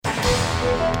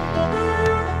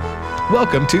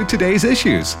Welcome to Today's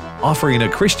Issues, offering a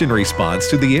Christian response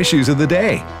to the issues of the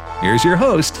day. Here's your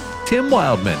host, Tim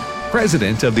Wildman,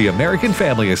 President of the American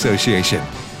Family Association.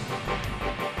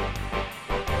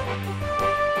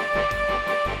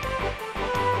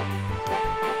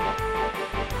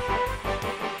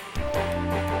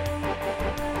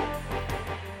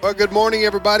 Well, good morning,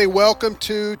 everybody. Welcome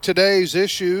to Today's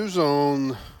Issues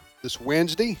on this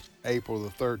Wednesday, April the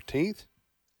 13th.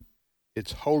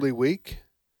 It's Holy Week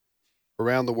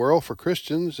around the world for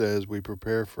Christians as we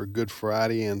prepare for Good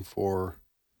Friday and for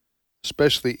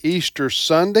especially Easter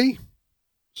Sunday.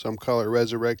 Some call it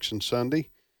Resurrection Sunday.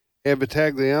 Ed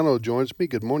Vitagliano joins me.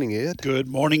 Good morning, Ed. Good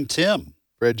morning, Tim.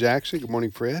 Fred Jackson. Good morning,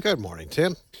 Fred. Good morning,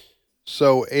 Tim.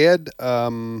 So, Ed,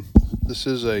 this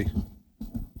is a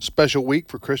special week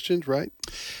for Christians, right?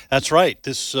 That's right.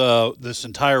 This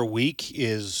entire week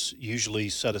is usually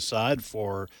set aside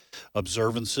for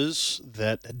observances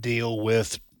that deal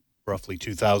with roughly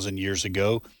 2,000 years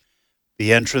ago,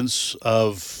 the entrance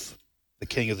of the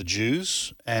King of the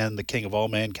Jews and the King of all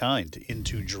mankind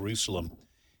into Jerusalem.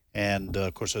 And,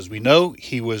 of course, as we know,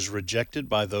 he was rejected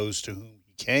by those to whom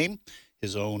he came,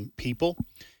 his own people.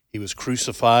 He was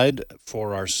crucified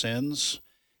for our sins,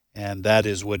 and that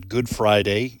is what Good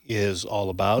Friday is all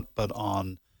about. But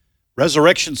on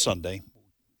Resurrection Sunday,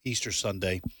 Easter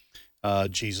Sunday,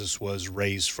 Jesus was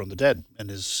raised from the dead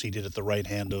and is seated at the right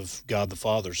hand of God the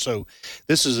Father. So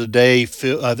this is a day.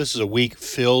 This is a week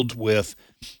filled with.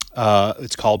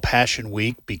 It's called Passion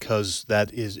Week because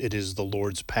it is the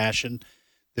Lord's passion.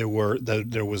 There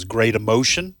was great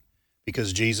emotion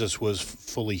because Jesus was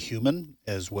fully human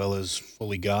as well as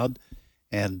fully God,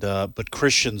 and but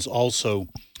Christians also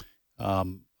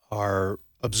are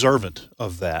observant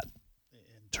of that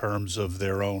in terms of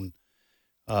their own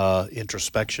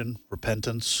introspection,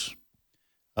 repentance,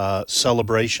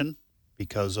 celebration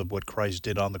because of what Christ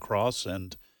did on the cross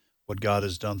and what God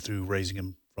has done through raising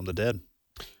him from the dead.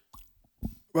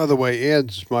 By the way,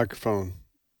 Ed's microphone,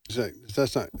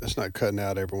 that's not cutting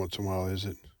out every once in a while, is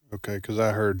it? Okay, because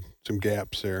I heard some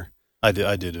gaps there. I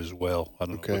did as well. I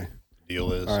don't know what the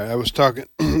deal is. All right, I was talking,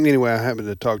 anyway, I happened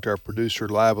to talk to our producer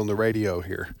live on the radio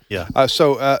here. Yeah.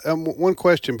 So one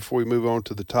question before we move on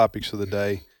to the topics of the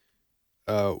day.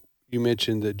 You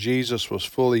mentioned that Jesus was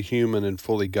fully human and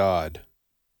fully God,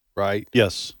 right?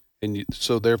 Yes. And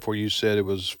so therefore you said it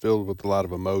was filled with a lot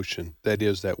of emotion. That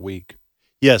is that week.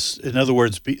 Yes. In other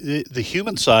words, the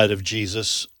human side of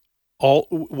Jesus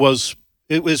was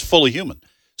fully human.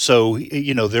 So,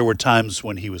 there were times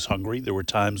when he was hungry. There were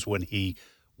times when he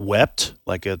wept,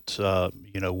 like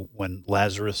when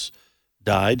Lazarus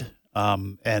died.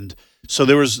 And so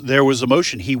there was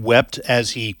emotion. He wept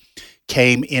as he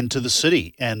came into the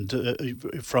city, and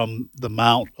from the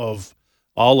Mount of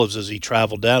Olives as he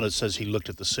traveled down, it says he looked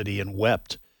at the city and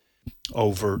wept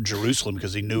over Jerusalem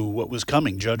because he knew what was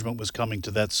coming. Judgment was coming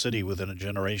to that city within a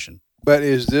generation. But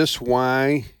is this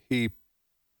why he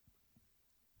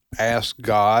asked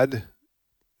God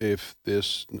if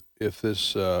this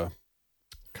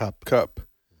cup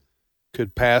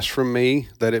could pass from me,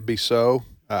 that it be so?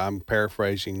 I'm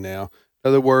paraphrasing now. In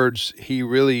other words, he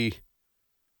really,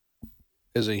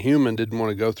 as a human, didn't want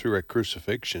to go through a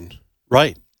crucifixion.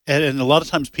 Right. And a lot of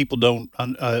times people don't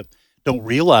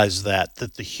realize that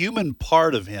the human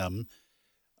part of him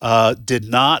did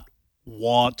not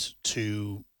want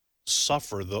to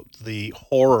suffer the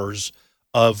horrors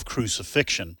of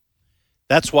crucifixion.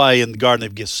 That's why in the Garden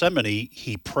of Gethsemane,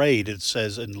 he prayed. It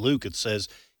says in Luke,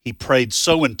 he prayed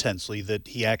so intensely that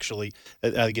he actually,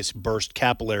 I guess, burst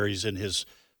capillaries in his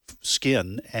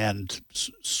skin and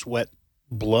sweat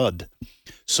blood.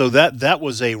 So that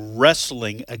was a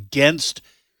wrestling against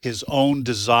his own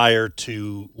desire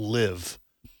to live.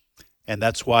 And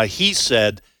that's why he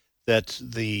said that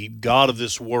the God of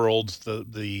this world,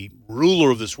 the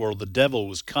ruler of this world, the devil,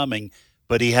 was coming,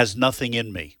 but he has nothing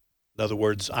in me. In other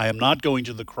words, I am not going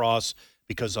to the cross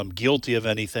because I'm guilty of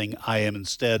anything. I am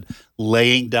instead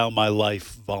laying down my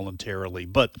life voluntarily.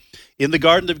 But in the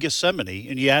Garden of Gethsemane,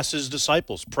 and he asked his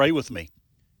disciples, pray with me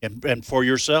and for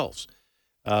yourselves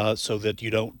so that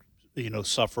you don't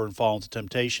suffer and fall into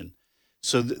temptation.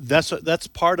 So that's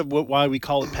part of why we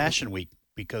call it Passion Week,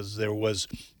 because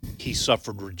he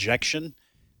suffered rejection,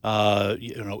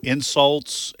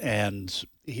 insults, and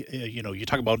you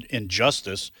talk about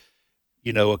injustice,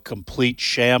 a complete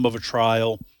sham of a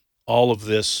trial, all of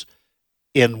this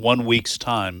in 1 week's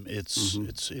time. It's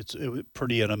a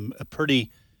pretty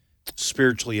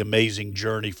spiritually amazing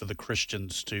journey for the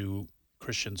Christians to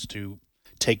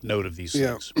take note of these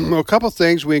things. Well, a couple of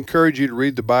things. We encourage you to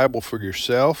read the Bible for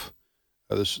yourself.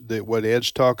 What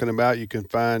Ed's talking about, you can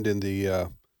find in the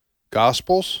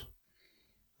Gospels.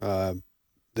 That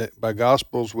by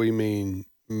Gospels we mean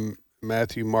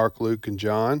Matthew, Mark, Luke, and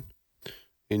John.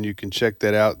 And you can check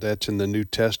that out. That's in the New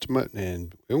Testament,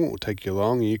 and it won't take you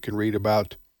long. You can read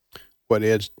about what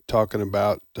Ed's talking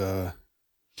about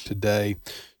today.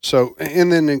 So, and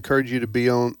then encourage you to be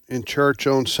in church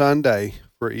on Sunday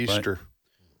for Easter,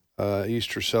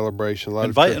 Easter celebration.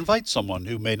 Invite someone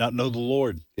who may not know the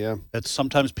Lord. Yeah, that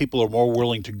sometimes people are more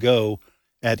willing to go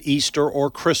at Easter or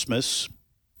Christmas,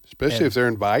 especially if they're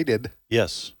invited.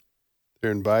 Yes,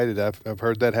 they're invited. I've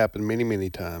heard that happen many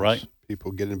times. Right,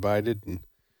 people get invited and.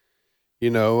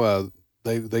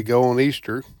 They go on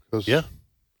Easter. Yeah.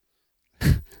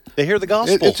 They hear the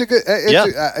gospel. It's a good.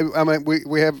 I mean,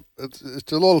 we have.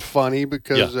 It's a little funny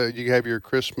because you have your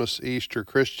Christmas, Easter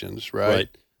Christians, right?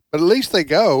 Right. But at least they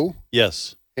go.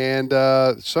 Yes. And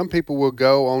some people will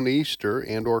go on Easter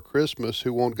and or Christmas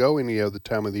who won't go any other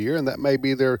time of the year, and that may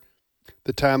be the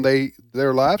time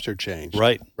their lives are changed.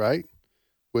 Right. Right.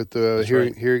 With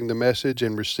hearing the message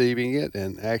and receiving it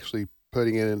and actually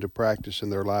putting it into practice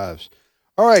in their lives.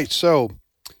 All right, so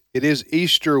it is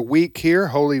Easter week here,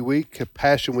 Holy Week,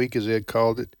 Passion Week as Ed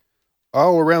called it,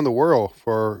 all around the world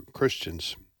for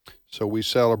Christians. So we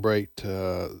celebrate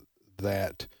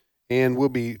that. And we'll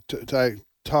be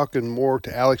talking more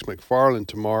to Alex McFarland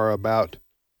tomorrow about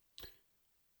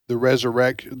the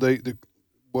resurrection,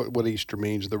 what Easter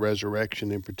means, the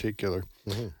resurrection in particular.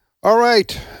 Mm-hmm. All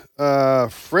right,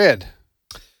 Fred.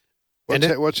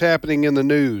 What's happening in the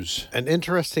news? An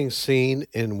interesting scene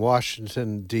in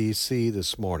Washington, D.C.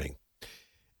 this morning.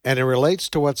 And it relates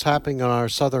to what's happening on our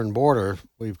southern border.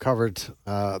 We've covered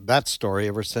that story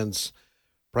ever since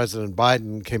President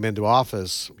Biden came into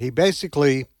office. He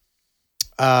basically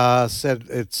said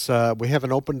we have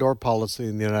an open door policy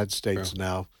in the United States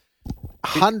now.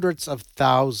 Hundreds of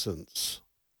thousands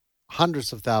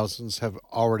have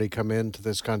already come into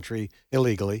this country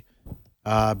illegally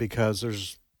because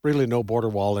there's really no border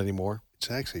wall anymore. It's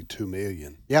actually 2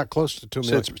 million. Yeah, close to 2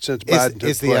 million. Since Biden took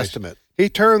is the place. estimate. He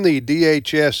turned the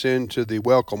DHS into the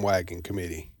Welcome Wagon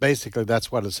Committee. Basically,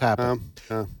 that's what has happened.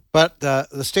 But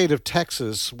the state of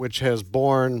Texas, which has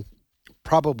borne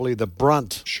probably the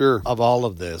brunt of all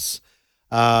of this,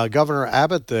 Governor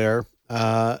Abbott there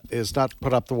is not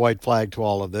put up the white flag to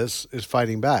all of this, is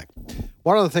fighting back.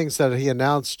 One of the things that he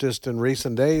announced just in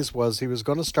recent days was he was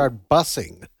going to start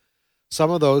busing some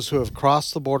of those who have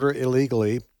crossed the border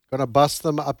illegally, going to bus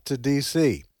them up to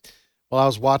D.C. Well, I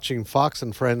was watching Fox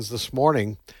and Friends this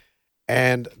morning,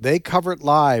 and they covered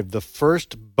live the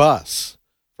first bus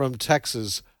from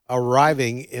Texas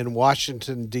arriving in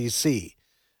Washington, D.C.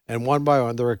 And one by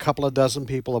one, there were a couple of dozen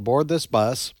people aboard this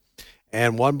bus,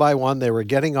 and one by one, they were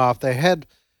getting off. They had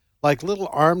like little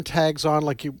arm tags on,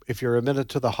 like if you're admitted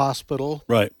to the hospital.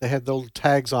 Right. They had the little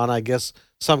tags on, I guess,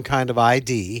 some kind of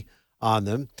ID on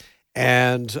them.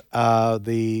 And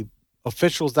the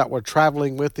officials that were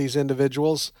traveling with these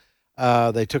individuals,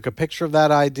 they took a picture of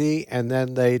that ID, and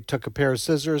then they took a pair of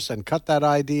scissors and cut that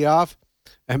ID off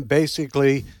and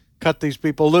basically cut these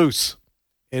people loose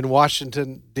in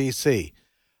Washington, D.C.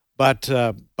 But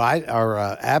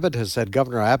Abbott has said,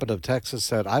 Governor Abbott of Texas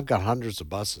said, I've got hundreds of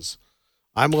buses.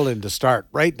 I'm willing to start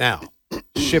right now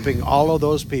shipping all of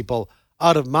those people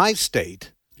out of my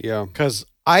state. Yeah. Because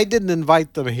I didn't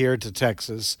invite them here to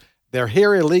Texas. They're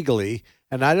here illegally,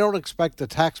 and I don't expect the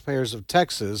taxpayers of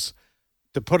Texas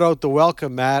to put out the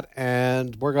welcome mat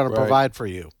and we're going to provide for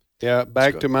you. Yeah,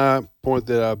 back to my point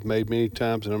that I've made many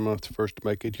times, and I'm not the first to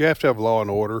make it. You have to have law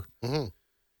and order. Mm-hmm.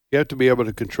 You have to be able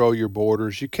to control your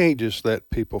borders. You can't just let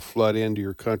people flood into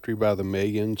your country by the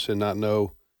millions and not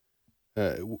know,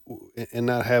 and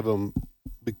not have them,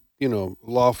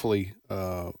 lawfully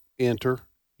enter.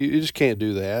 You just can't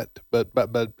do that.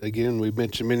 But again, we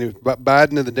mentioned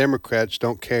Biden and the Democrats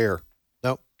don't care.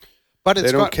 No, but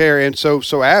they don't care. And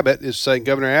so Abbott is saying,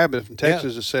 Governor Abbott from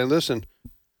Texas is saying, listen,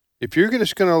 if you're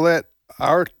just going to let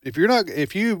if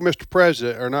you, Mr.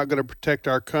 President, are not going to protect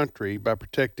our country by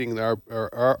protecting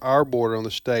our border on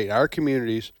the state, our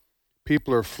communities,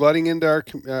 people are flooding into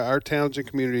our towns and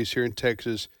communities here in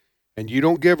Texas, and you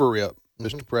don't give a rip,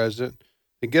 Mr. President.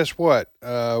 And guess what?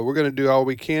 We're going to do all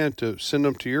we can to send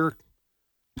them to your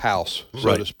house,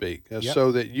 so to speak,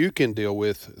 so that you can deal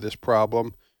with this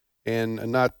problem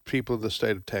and not people of the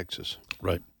state of Texas.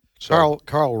 Right. So,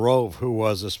 Karl Rove, who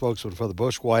was a spokesman for the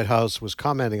Bush White House, was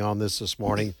commenting on this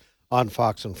morning on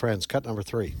Fox and Friends. Cut number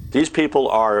 3. These people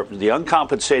are the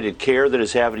uncompensated care that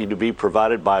is having to be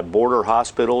provided by border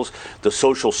hospitals, the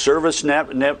social service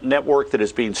network that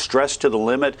is being stressed to the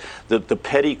limit, the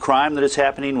petty crime that is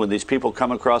happening when these people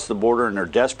come across the border and are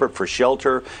desperate for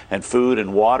shelter and food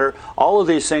and water. All of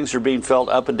these things are being felt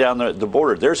up and down the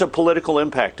border. There's a political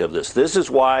impact of this. This is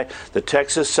why the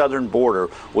Texas southern border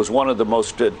was one of the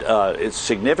most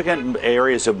significant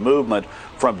areas of movement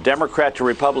from Democrat to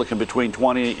Republican between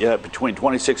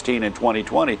 2016 and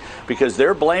 2020, because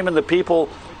they're blaming the people,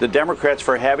 the Democrats,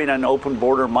 for having an open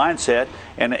border mindset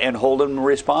and holding them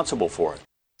responsible for it.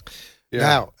 Yeah.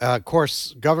 Now, of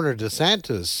course, Governor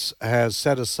DeSantis has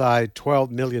set aside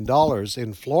 $12 million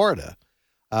in Florida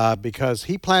because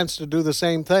he plans to do the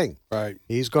same thing. Right.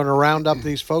 He's going to round up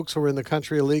these folks who are in the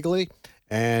country illegally,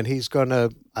 and he's going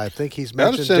to, I think he's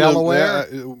mentioned Delaware.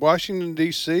 Washington,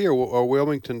 D.C. or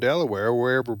Wilmington, Delaware,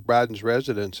 wherever Biden's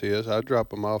residence is. I'd drop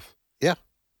them off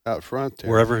out front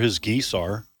there. Wherever his geese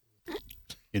are.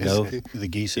 The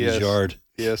geese in his yard.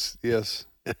 Yes. That's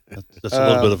a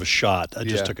little bit of a shot. I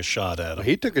just took a shot at him.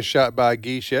 He took a shot by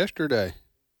geese yesterday.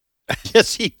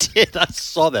 Yes, he did. I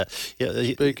saw that. Yeah,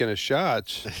 Speaking of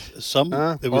shots, it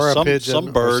was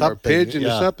some bird or pigeon or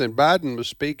something. Biden was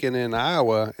speaking in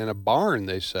Iowa in a barn,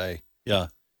 they say. Yeah.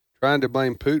 Trying to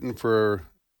blame Putin for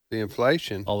the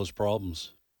inflation. All his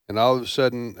problems. And all of a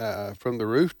sudden, from the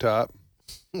rooftop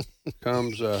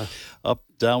comes up,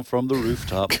 down from the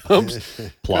rooftop. comes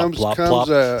plop, plop, comes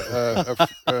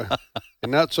plop. a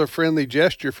not so friendly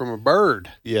gesture from a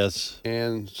bird. Yes.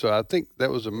 And so I think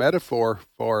that was a metaphor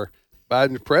for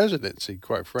Biden's presidency,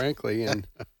 quite frankly. And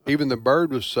even the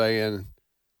bird was saying,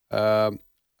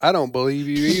 I don't believe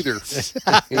you either.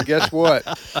 And guess what?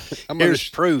 Here's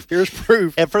proof. Here's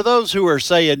proof. And for those who are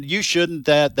saying you shouldn't,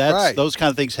 that's right. Those kind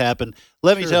of things happen.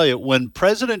 Let me tell you, when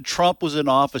President Trump was in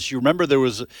office, you remember there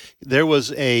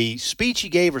was a speech he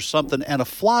gave or something, and a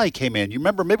fly came in. You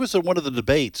remember? Maybe it was one of the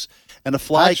debates, and a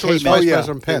fly came in.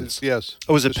 President Pence. Yes.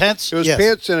 Oh, was it Pence? It was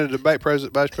Pence in a debate,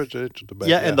 vice presidential debate.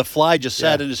 Yeah, and the fly just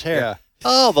sat in his hair. Yeah.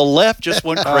 Oh, the left just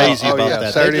went crazy about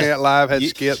that. Saturday Night Live had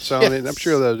skits on it. I'm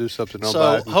sure they'll do something on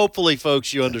Biden. So hopefully,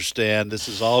 folks, you understand this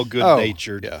is all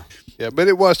good-natured. Yeah, but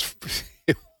it was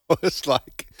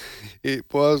like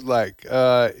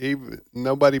even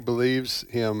nobody believes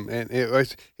him, and it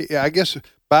was. I guess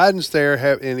Biden's there,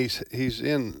 and he's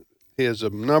in. His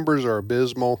numbers are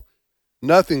abysmal.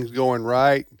 Nothing's going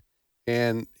right,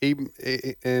 and he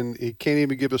can't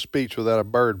even give a speech without a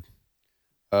bird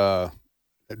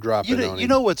dropping on him. You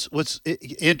know what's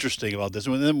interesting about this,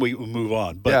 and then we move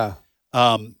on. But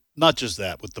not just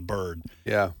that with the bird.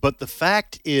 Yeah. But the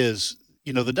fact is,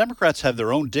 the Democrats have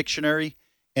their own dictionary,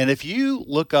 and if you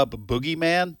look up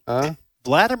boogeyman,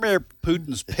 Vladimir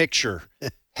Putin's picture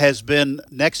has been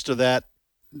next to that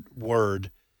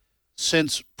word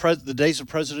since the days of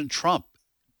President Trump.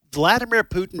 Vladimir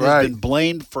Putin has been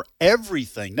blamed for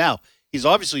everything. Now, he's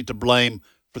obviously to blame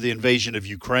for the invasion of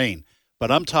Ukraine. But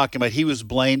I'm talking about he was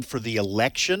blamed for the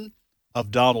election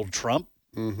of Donald Trump,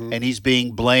 and he's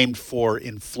being blamed for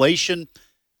inflation.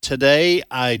 Today,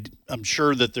 I'm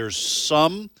sure that there's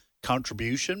some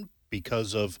contribution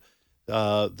because of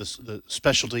the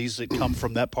specialties that come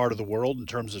from that part of the world in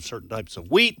terms of certain types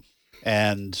of wheat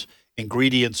and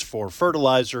ingredients for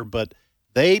fertilizer, but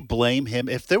they blame him.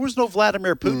 If there was no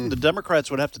Vladimir Putin, the Democrats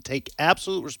would have to take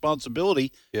absolute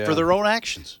responsibility for their own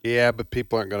actions. Yeah, but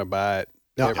people aren't going to buy it.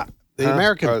 No, the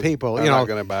American people, are not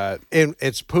going to buy it.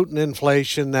 It's Putin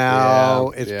inflation now.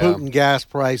 It's Putin gas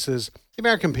prices. The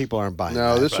American people aren't buying it.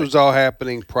 No, this was all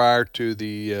happening prior to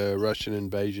the Russian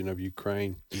invasion of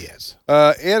Ukraine. Yes.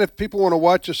 And if people want to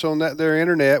watch us on their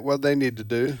internet, what they need to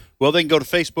do? Well, they can go to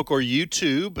Facebook or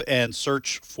YouTube and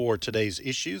search for Today's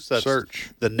Issues. That's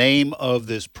the name of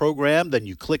this program. Then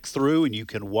you click through and you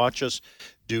can watch us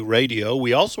do radio.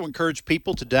 We also encourage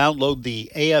people to download the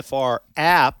AFR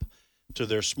app to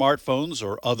their smartphones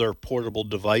or other portable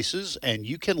devices, and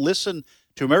you can listen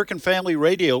to American Family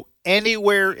Radio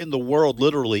anywhere in the world,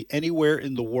 literally anywhere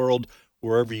in the world,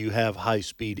 wherever you have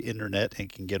high-speed internet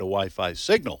and can get a Wi-Fi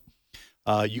signal.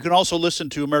 You can also listen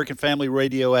to American Family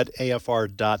Radio at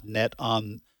afr.net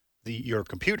on your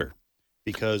computer,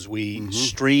 because we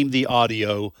stream the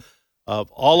audio of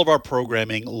all of our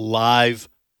programming live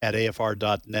at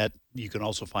afr.net. You can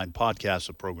also find podcasts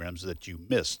of programs that you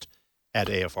missed at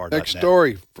afr.net. Next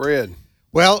story, Fred.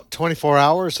 Well, 24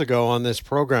 hours ago on this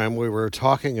program, we were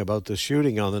talking about the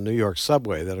shooting on the New York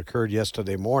subway that occurred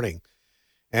yesterday morning.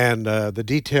 And the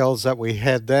details that we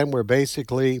had then were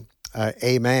basically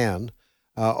a man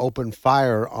opened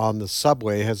fire on the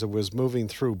subway as it was moving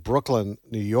through Brooklyn,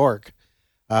 New York.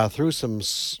 threw some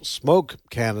smoke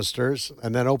canisters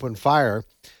and then opened fire.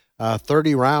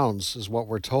 30 rounds is what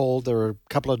we're told. There were a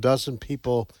couple of dozen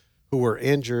people who were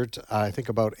injured. I think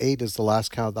about 8 is the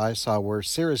last count that I saw were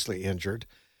seriously injured.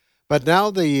 But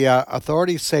now the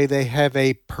authorities say they have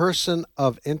a person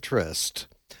of interest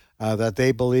that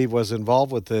they believe was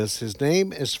involved with this. His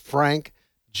name is Frank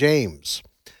James.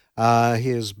 He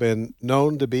has been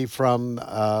known to be from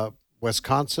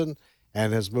Wisconsin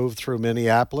and has moved through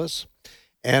Minneapolis.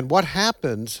 And what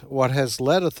happened, what has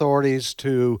led authorities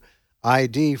to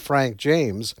ID Frank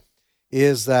James,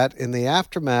 is that in the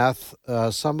aftermath,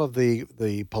 some of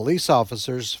the police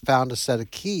officers found a set of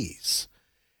keys.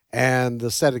 And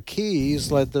the set of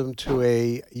keys led them to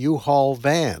a U-Haul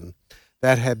van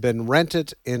that had been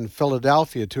rented in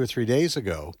Philadelphia 2 or 3 days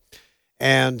ago.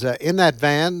 And in that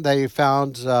van, they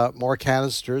found more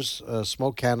canisters,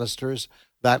 smoke canisters,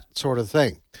 that sort of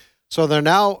thing. So they're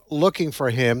now looking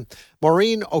for him.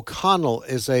 Maureen O'Connell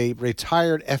is a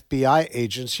retired FBI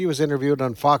agent. She was interviewed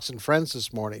on Fox and Friends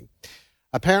this morning.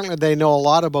 Apparently, they know a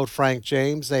lot about Frank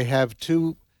James. They have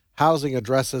 2 housing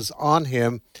addresses on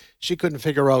him. She couldn't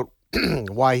figure out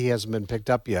why he hasn't been picked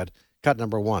up yet. Cut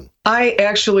number 1. I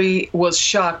actually was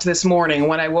shocked this morning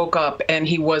when I woke up and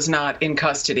he was not in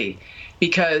custody,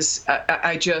 because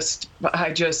I just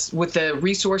with the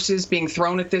resources being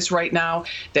thrown at this right now,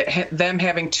 them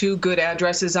having 2 good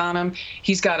addresses on him,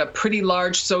 he's got a pretty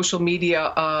large social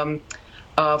media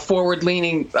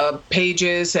forward-leaning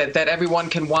pages that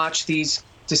everyone can watch these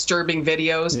disturbing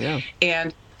videos. Yeah.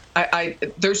 And I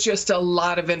there's just a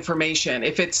lot of information.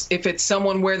 If it's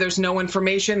someone where there's no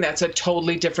information, that's a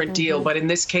totally different deal. But in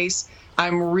this case,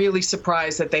 I'm really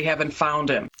surprised that they haven't found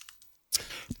him.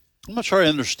 I'm not sure I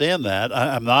understand that.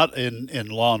 I'm not in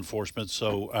law enforcement,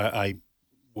 so I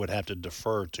would have to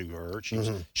defer to her.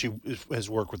 She has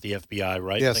worked with the FBI,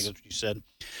 right? Yes. I think that's what you said.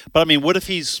 But I mean, what if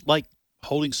he's like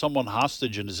holding someone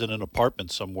hostage and is in an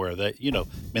apartment somewhere? That,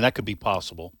 that could be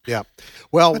possible. Yeah.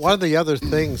 Well, one of the other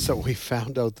things that we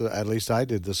found out, that at least I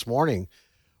did this morning,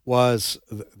 was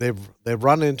they've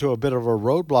run into a bit of a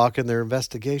roadblock in their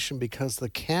investigation because the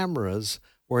cameras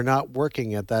were not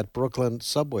working at that Brooklyn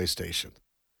subway station.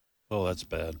 Oh, that's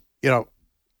bad.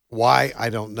 Why? I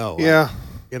don't know. Yeah.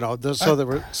 So there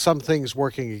were some things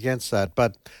working against that,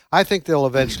 but I think they'll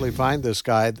eventually find this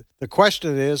guy. The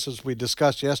question is, as we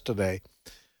discussed yesterday,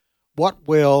 what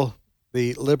will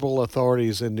the liberal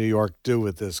authorities in New York do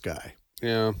with this guy?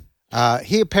 Yeah.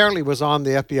 He apparently was on the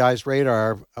FBI's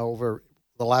radar over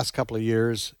the last couple of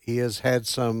years. He has had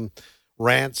some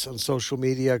rants on social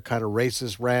media, kind of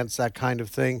racist rants, that kind of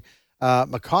thing.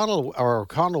 O'Connell was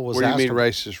What do you asked mean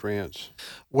racist rants?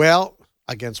 Well,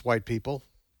 against white people.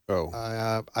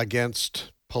 Oh.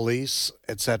 Against police,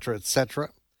 et cetera, et cetera.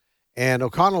 And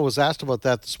O'Connell was asked about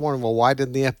that this morning. Well, why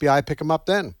didn't the FBI pick him up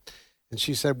then? And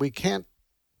she said, we can't,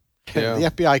 the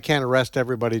FBI can't arrest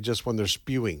everybody just when they're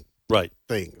spewing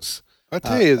things. I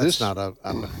tell you, that's not a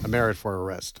merit for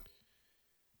arrest.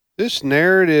 This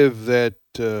narrative that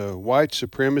white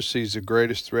supremacy is the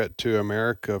greatest threat to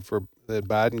America that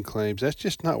Biden claims, that's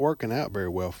just not working out very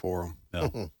well for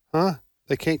them. No. Huh?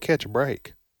 They can't catch a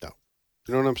break.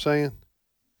 You know what I'm saying?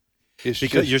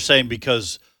 You're saying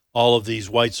because all of these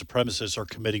white supremacists are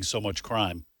committing so much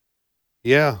crime.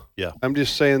 Yeah. Yeah. I'm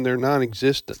just saying they're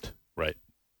non-existent. Right.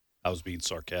 I was being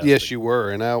sarcastic. Yes, you were,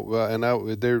 and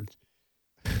they're.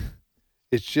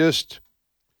 It's just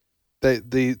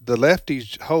the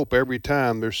lefties hope every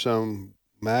time there's some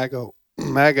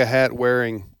MAGA hat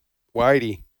wearing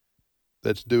whitey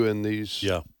that's doing these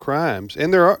crimes,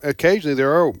 and there are.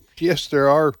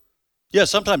 Yeah,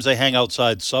 sometimes they hang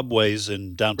outside subways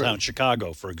in downtown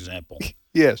Chicago, do example.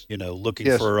 Yes.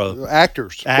 Looking for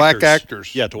actors, black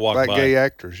actors. Yeah, to walk black by. Gay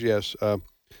actors, yes.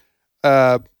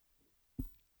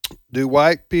 Do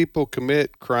white people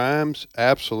commit crimes?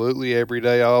 Absolutely, every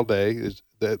day, all day.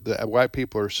 The white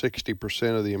people are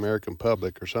 60% of the American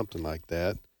public or something like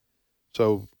that.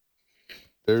 So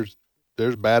there's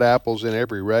bad apples in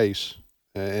every race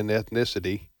and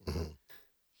ethnicity.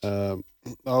 Mm-hmm.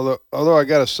 Although I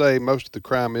got to say, most of the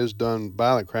crime is done,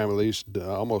 violent crime at least,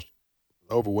 almost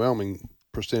overwhelming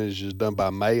percentage is done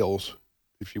by males.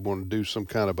 If you want to do some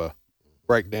kind of a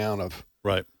breakdown of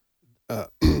what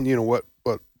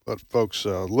folks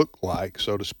look like,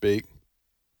 so to speak.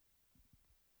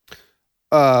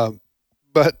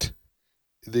 But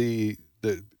the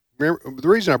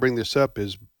reason I bring this up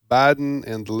is Biden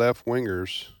and the left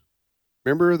wingers.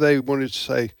 Remember, they wanted to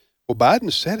say, well,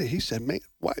 Biden said it. He said, man,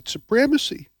 white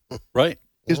supremacy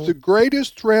is the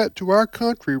greatest threat to our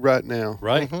country right now.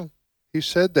 Right. Mm-hmm. He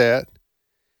said that,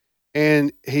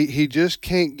 and he just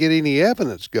can't get any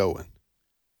evidence going.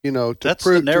 That's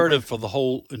prove the narrative for the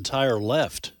whole entire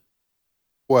left.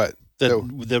 What?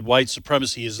 That white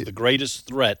supremacy is the greatest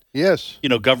threat. Yes.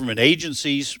 Government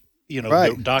agencies, right.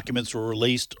 Their documents were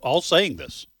released all saying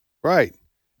this. Right.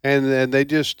 And then they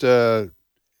just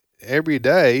every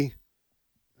day,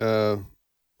 I'll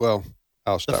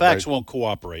stop. The facts won't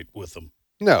cooperate with them.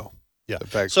 No. Yeah. The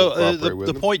facts so won't cooperate with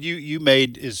the them. point you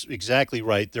made is exactly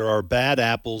right. There are bad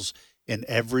apples in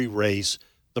every race.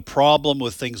 The problem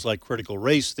with things like critical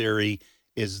race theory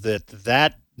is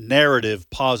that narrative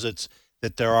posits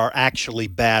that there are actually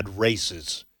bad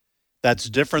races. That's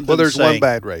different than there's saying, one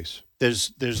bad race.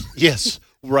 There's yes,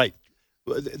 right.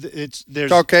 There's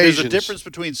Caucasians. a difference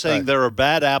between saying there are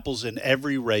bad apples in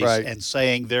every race and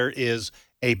saying there is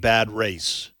a bad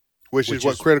race. Which is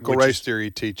what critical race theory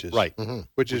teaches. Right. Mm-hmm.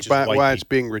 Which is why it's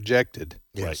being rejected.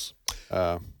 Yes.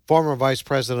 Right. Former Vice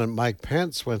President Mike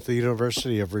Pence went to the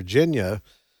University of Virginia,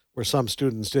 where some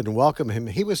students didn't welcome him.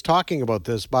 He was talking about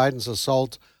this, Biden's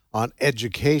assault on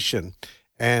education.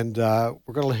 And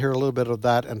we're going to hear a little bit of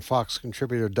that, and Fox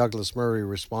contributor Douglas Murray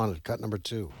responded. Cut number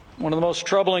 2. One of the most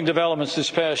troubling developments this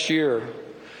past year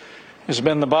has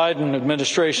been the Biden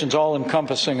administration's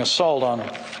all-encompassing assault on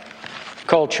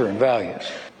culture and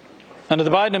values. Under the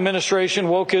Biden administration,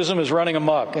 wokeism is running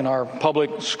amok in our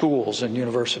public schools and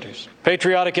universities.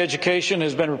 Patriotic education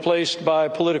has been replaced by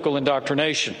political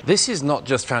indoctrination. This is not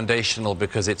just foundational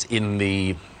because it's in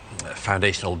the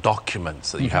foundational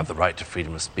documents that you have the right to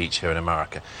freedom of speech here in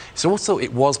America. So also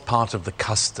it was part of the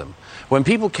custom. When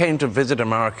people came to visit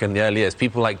America in the early years,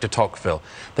 people like de Tocqueville,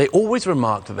 they always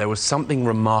remarked that there was something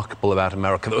remarkable about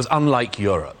America that was unlike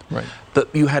Europe. Right. That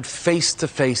you had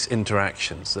face-to-face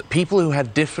interactions, that people who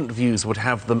had different views would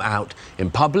have them out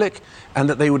in public, and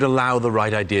that they would allow the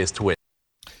right ideas to win.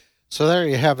 So there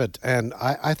you have it. And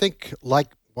I think,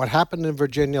 like what happened in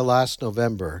Virginia last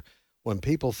November, when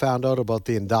people found out about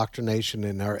the indoctrination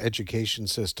in our education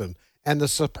system and the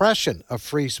suppression of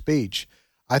free speech,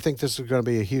 I think this is going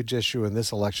to be a huge issue in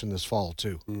this election this fall,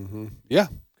 too. Mm-hmm. Yeah,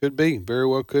 could be. Very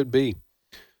well could be.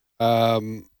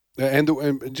 And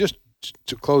just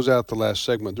to close out the last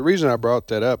segment, the reason I brought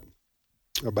that up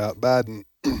about Biden,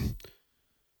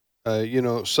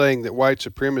 saying that white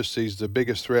supremacy is the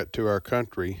biggest threat to our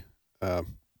country, that's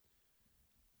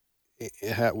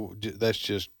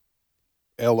just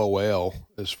LOL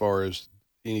as far as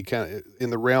any kind of in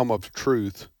the realm of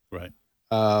truth, right?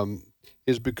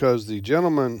 Is because the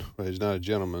gentleman, well, he's not a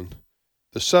gentleman,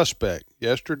 the suspect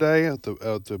yesterday at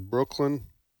the Brooklyn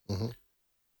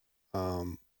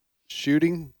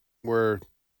shooting where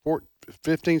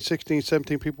 15, 16,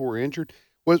 17 people were injured.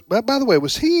 By the way,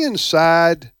 was he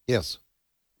inside? Yes.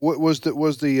 What was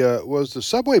the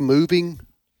subway moving?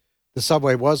 The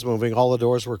subway was moving. All the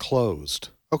doors were closed.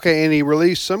 Okay, and he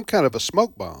released some kind of a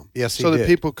smoke bomb. Yes, he so did. that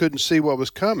people couldn't see what was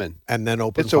coming. And then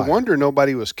opened It's fire. a wonder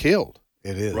nobody was killed.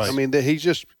 It is. Right. I mean, that he's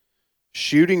just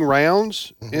shooting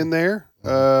rounds in there.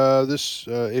 This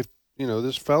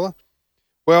fella.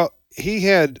 Well, he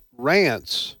had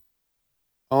rants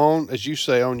on, as you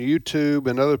say, on YouTube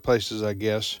and other places, I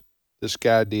guess. This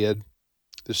guy did,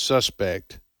 this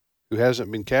suspect, who hasn't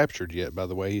been captured yet, by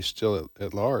the way. He's still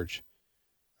at large.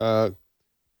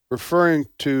 Referring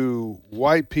to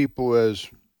white people as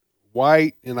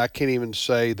white, and I can't even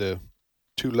say the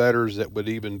two letters that would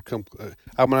even come.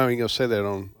 I'm not even going to say that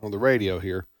on the radio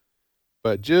here,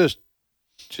 but just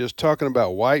talking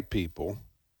about white people,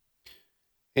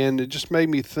 and it just made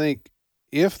me think,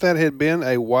 if that had been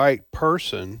a white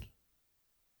person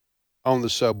on the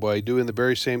subway doing the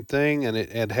very same thing, and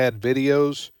it had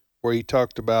videos where he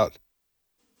talked about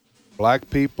black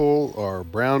people or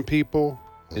brown people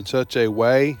in such a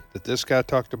way that this guy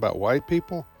talked about white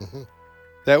people,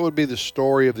 that would be the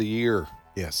story of the year.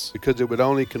 Yes. Because it would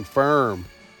only confirm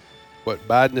what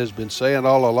Biden has been saying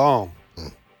all along,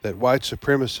 that white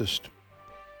supremacists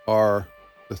are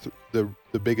the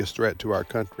biggest threat to our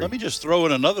country. Let me just throw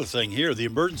in another thing here. The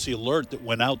emergency alert that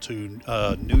went out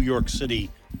to New York City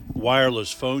wireless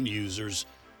phone users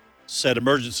said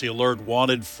emergency alert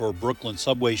wanted for Brooklyn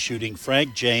subway shooting,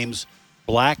 Frank James,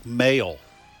 black male.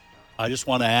 I just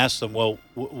want to ask them, well,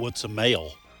 what's a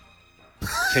male?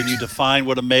 Can you define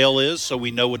what a male is so we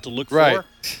know what to look for?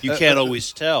 You can't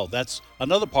always tell. That's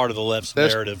another part of the left's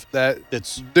narrative.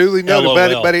 That's duly noted,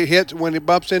 LOL. but it hits when it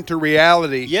bumps into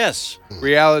reality. Yes.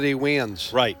 Reality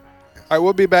wins. Right. All right,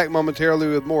 we'll be back momentarily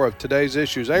with more of today's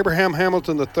issues. Abraham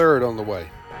Hamilton III on the way.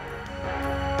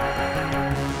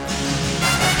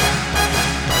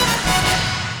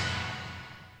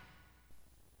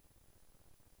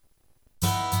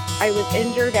 I was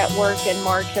injured at work in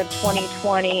March of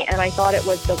 2020, and I thought it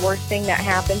was the worst thing that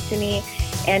happened to me.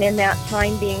 And in that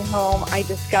time being home, I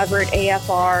discovered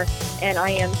AFR, and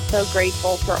I am so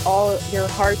grateful for all your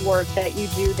hard work that you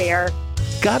do there.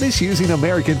 God is using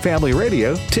American Family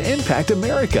Radio to impact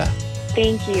America.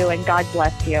 Thank you, and God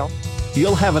bless you.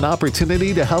 You'll have an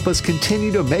opportunity to help us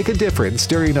continue to make a difference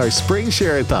during our Spring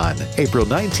Share-a-thon, April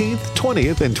 19th,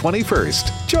 20th, and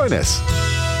 21st. Join us.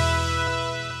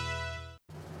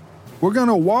 We're going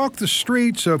to walk the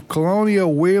streets of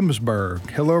Colonial Williamsburg.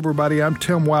 Hello, everybody. I'm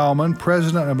Tim Wildman,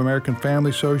 president of American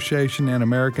Family Association and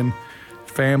American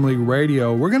Family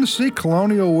Radio. We're going to see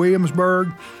Colonial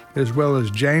Williamsburg as well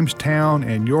as Jamestown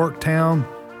and Yorktown.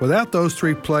 Without those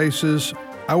three places,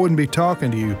 I wouldn't be talking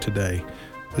to you today.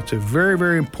 It's a very,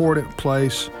 very important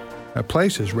places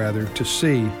to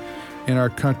see in our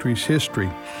country's history.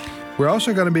 We're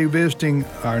also going to be visiting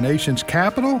our nation's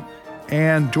capital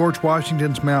and George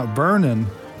Washington's Mount Vernon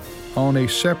on a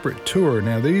separate tour.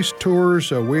 Now, these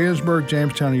tours, Williamsburg,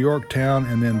 Jamestown, and Yorktown,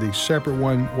 and then the separate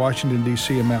one, Washington,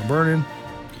 D.C. and Mount Vernon,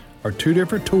 are two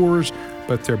different tours,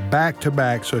 but they're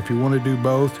back-to-back. So if you want to do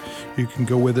both, you can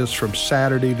go with us from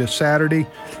Saturday to Saturday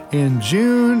in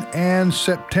June and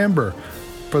September.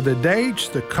 For the dates,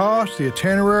 the cost, the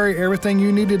itinerary, everything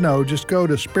you need to know, just go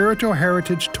to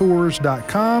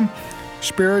spiritualheritagetours.com,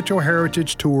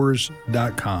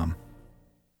 spiritualheritagetours.com.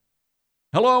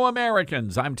 Hello,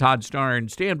 Americans. I'm Todd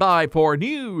Starnes. Stand by for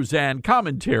news and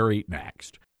commentary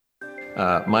next.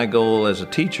 My goal as a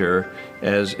teacher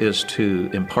is to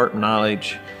impart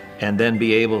knowledge and then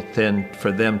be able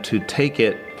for them to take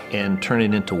it and turn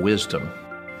it into wisdom.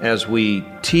 As we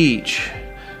teach,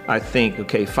 I think,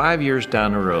 okay, 5 years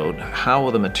down the road, how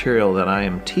will the material that I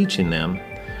am teaching them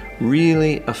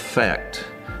really affect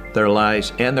their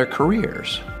lives and their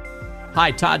careers? Hi,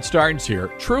 Todd Starnes here.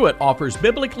 Truett offers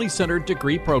biblically centered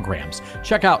degree programs.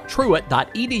 Check out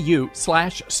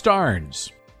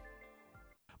truett.edu/Starnes.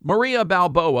 Maria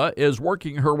Balboa is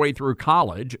working her way through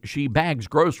college. She bags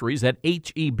groceries at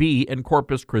H-E-B in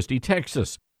Corpus Christi,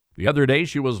 Texas. The other day,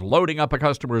 she was loading up a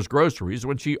customer's groceries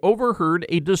when she overheard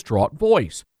a distraught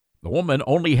voice. The woman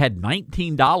only had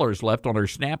 $19 left on her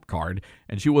SNAP card,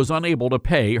 and she was unable to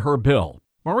pay her bill.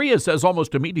 Maria says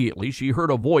almost immediately she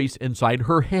heard a voice inside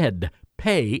her head,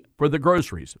 "Pay for the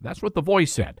groceries." That's what the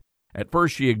voice said. At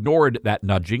first she ignored that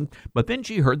nudging, but then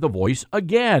she heard the voice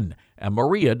again, and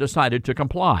Maria decided to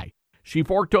comply. She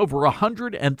forked over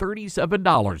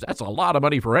 $137. That's a lot of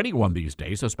money for anyone these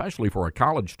days, especially for a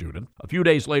college student. A few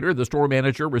days later, the store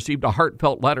manager received a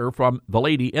heartfelt letter from the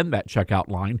lady in that checkout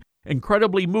line,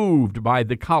 incredibly moved by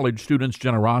the college student's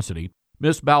generosity.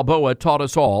 Miss Balboa taught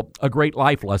us all a great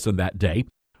life lesson that day.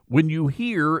 When you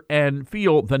hear and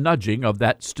feel the nudging of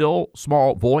that still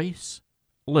small voice,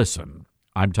 listen.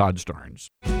 I'm Todd Starnes.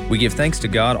 We give thanks to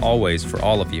God always for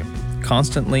all of you,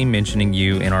 constantly mentioning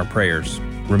you in our prayers,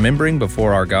 remembering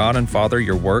before our God and Father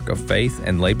your work of faith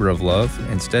and labor of love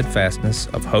and steadfastness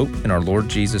of hope in our Lord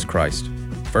Jesus Christ.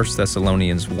 1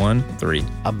 Thessalonians 1:3.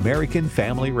 American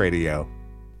Family Radio.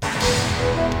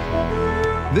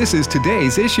 This is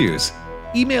today's issues.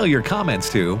 Email your comments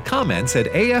to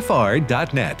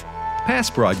comments@afr.net.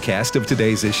 Past broadcasts of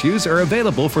today's issues are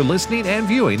available for listening and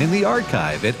viewing in the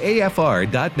archive at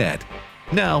afr.net.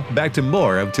 Now, back to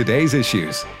more of today's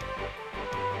issues.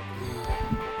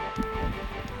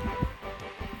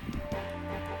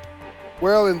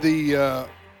 Well, in the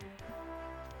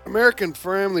American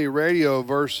Family Radio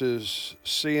versus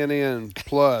CNN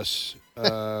Plus,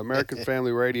 American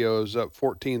Family Radio is up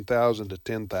 14,000 to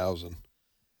 10,000.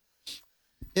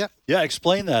 Yeah,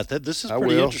 explain that. This is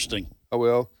pretty interesting. I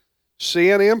will.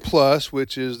 CNN Plus,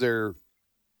 which is their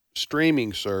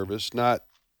streaming service, not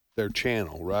their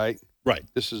channel, right? Right.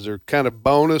 This is their kind of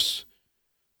bonus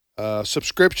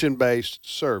subscription-based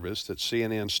service that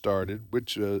CNN started,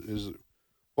 which is,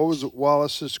 what was it,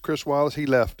 Chris Wallace? He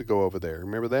left to go over there.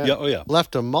 Remember that? Yeah, oh yeah.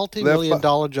 Left a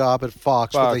multi-million-dollar job at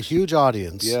Fox with a huge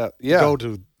audience. Yeah. To go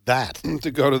to that.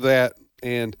 To go to that.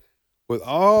 And with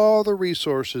all the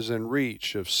resources and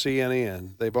reach of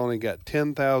CNN, they've only got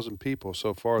 10,000 people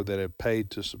so far that have paid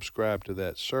to subscribe to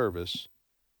that service,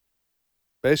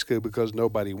 basically because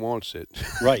nobody wants it.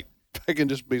 Right. If I can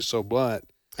just be so blunt.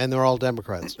 And they're all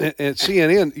Democrats. And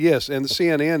CNN, yes, and the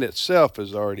CNN itself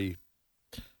is already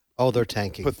they're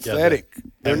tanking. Pathetic.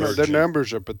 Their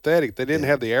numbers are pathetic. They didn't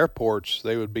have the airports.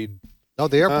 They would be. No,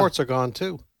 the airports are gone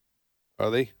too. Are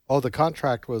they? Oh, the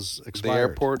contract was expired. The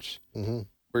airports? Mm-hmm.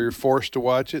 Where you're forced to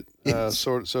watch it,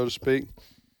 so to speak.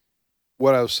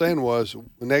 What I was saying was,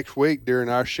 next week during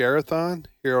our share-a-thon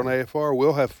here on AFR,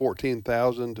 we'll have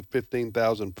 14,000 to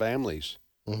 15,000 families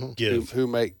who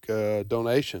make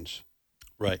donations,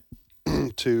 right,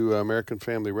 to American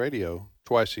Family Radio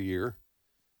twice a year,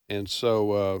 And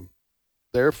so,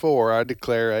 therefore, I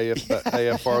declare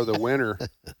AFR the winner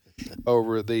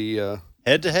over the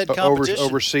head-to-head competition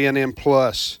over CNN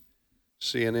Plus.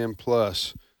 CNN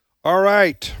Plus. All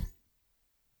right.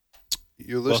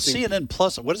 You're listening. Well, CNN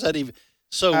Plus. What does that even?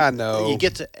 So I know you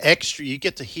get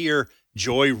to hear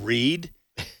Joy Reid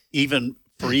even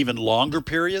for even longer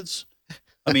periods.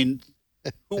 I mean,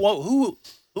 who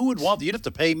would want? You'd have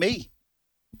to pay me,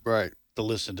 right, to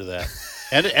listen to that,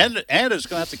 and it's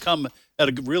going to have to come at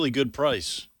a really good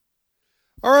price.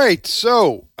 All right,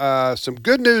 so some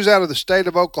good news out of the state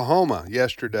of Oklahoma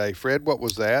yesterday. Fred, what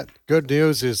was that? Good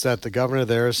news is that the governor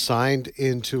there signed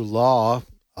into law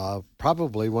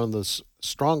probably one of the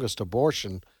strongest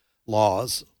abortion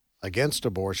laws against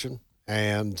abortion,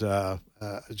 and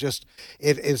just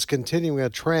it is continuing a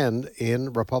trend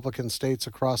in Republican states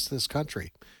across this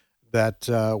country that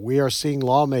we are seeing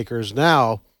lawmakers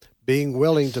now being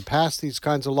willing to pass these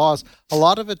kinds of laws. A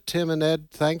lot of it, Tim and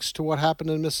Ed, thanks to what happened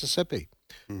in Mississippi.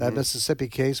 That Mississippi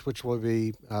case, which will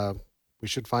be, we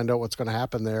should find out what's going to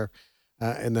happen there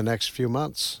in the next few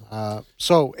months.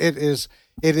 So it is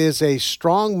a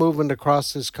strong movement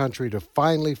across this country to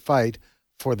finally fight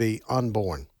for the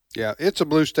unborn. Yeah, it's a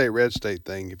blue state, red state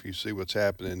thing if you see what's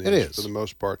happening. It is. For the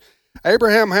most part.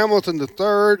 Abraham Hamilton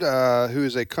III, who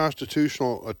is a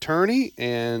constitutional attorney,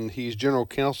 and he's general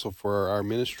counsel for our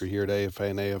ministry here at AFA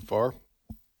and AFR.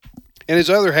 And his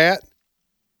other hat,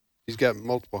 he's got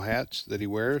multiple hats that he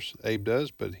wears, Abe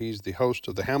does, but he's the host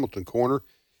of the Hamilton Corner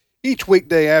each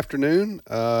weekday afternoon,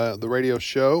 the radio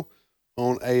show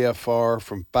on AFR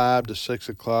from 5 to 6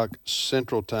 o'clock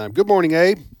Central Time. Good morning,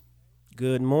 Abe.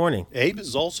 Good morning. Abe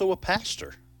is also a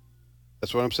pastor.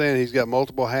 That's what I'm saying. He's got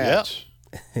multiple hats. Yep.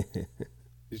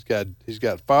 He's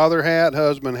got father hat,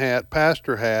 husband hat,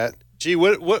 pastor hat. Gee,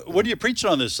 what are you preaching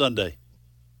on this Sunday?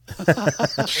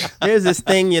 There's this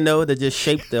thing, that just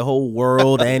shaped the whole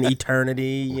world and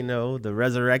eternity, the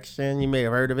resurrection. You may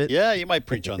have heard of it. Yeah, you might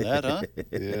preach on that, huh?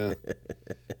 Yeah.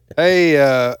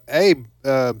 Hey, Abe,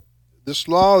 this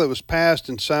law that was passed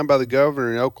and signed by the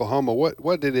governor in Oklahoma,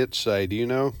 what did it say? Do you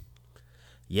know?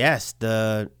 Yes,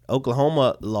 the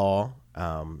Oklahoma law,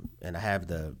 and I have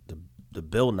the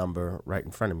bill number right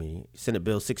in front of me, Senate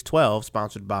Bill 612,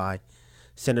 sponsored by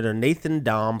Senator Nathan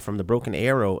Dahm from the Broken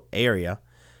Arrow area,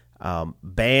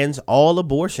 bans all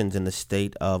abortions in the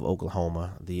state of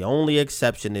Oklahoma. The only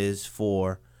exception is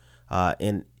to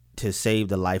save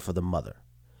the life of the mother,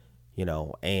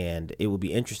 and it would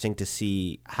be interesting to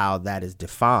see how that is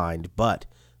defined. But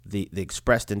the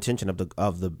expressed intention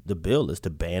of the bill is to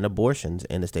ban abortions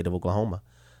in the state of Oklahoma.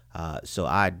 So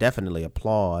I definitely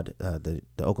applaud the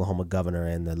Oklahoma governor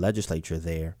and the legislature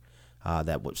there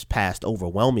that was passed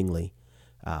overwhelmingly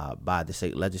by the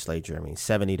state legislature.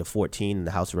 70-14 in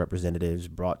the House of Representatives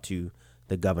brought to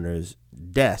the governor's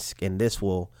desk, and this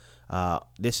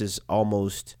is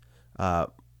almost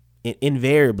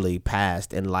invariably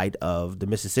passed in light of the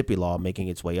Mississippi law making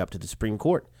its way up to the Supreme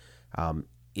Court.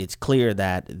 It's clear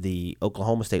that the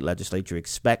Oklahoma state legislature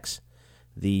expects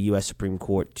the U.S. Supreme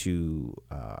Court to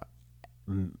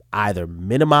either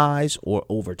minimize or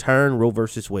overturn Roe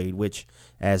versus Wade, which,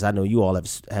 as I know you all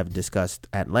have discussed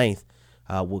at length,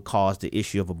 will cause the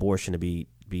issue of abortion to be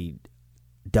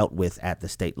dealt with at the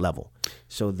state level.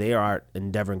 So they are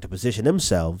endeavoring to position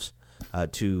themselves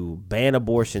to ban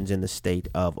abortions in the state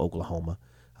of Oklahoma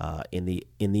in the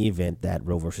event that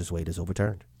Roe versus Wade is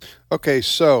overturned. Okay,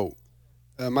 so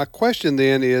my question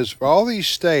then is, for all these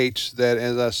states that,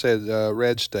 as I said,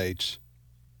 red states,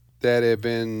 that have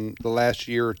in the last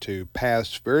year or two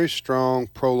passed very strong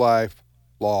pro-life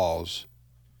laws,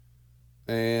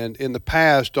 and in the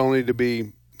past only to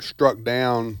be struck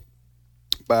down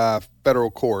by federal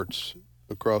courts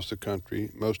across the country,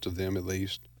 most of them at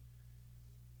least.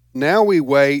 Now we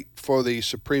wait for the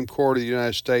Supreme Court of the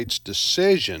United States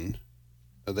decision.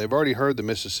 They've already heard the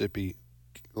Mississippi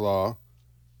law,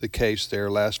 the case there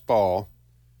last fall,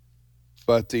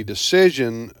 but the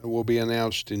decision will be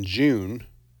announced in June.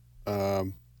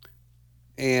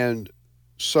 And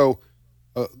so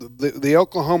the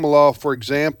Oklahoma law, for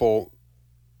example,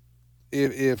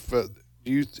 if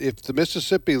the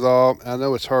Mississippi law, I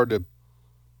know it's hard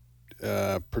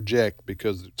to project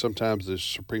because sometimes the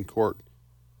Supreme Court,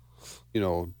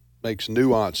 makes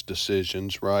nuanced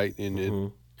decisions, right?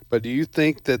 And but do you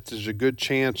think that there's a good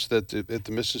chance that if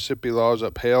the Mississippi law is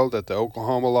upheld, that the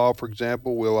Oklahoma law, for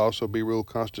example, will also be ruled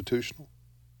constitutional?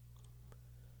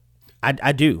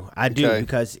 I do,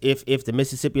 because if the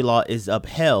Mississippi law is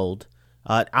upheld,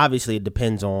 obviously it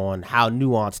depends on how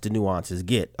nuanced the nuances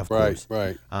get, of course.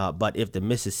 Right. But if the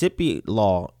Mississippi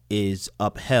law is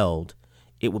upheld,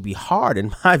 it would be hard,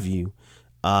 in my view,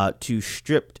 to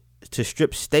strip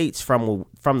states from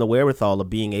the wherewithal of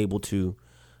being able to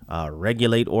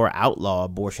regulate or outlaw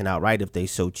abortion outright if they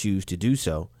so choose to do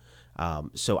so.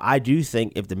 So I do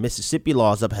think if the Mississippi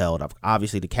law is upheld,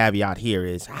 obviously the caveat here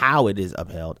is how it is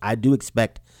upheld. I do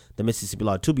expect the Mississippi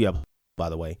law to be upheld, by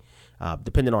the way.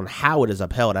 Depending on how it is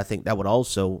upheld, I think that would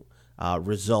also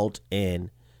result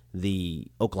in the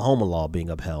Oklahoma law being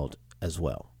upheld as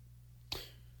well.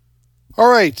 All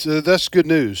right, that's good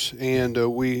news, and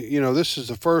this is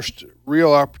the first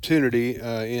real opportunity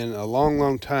in a long,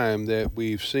 long time that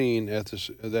we've seen at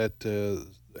the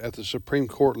Supreme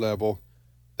Court level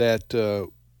that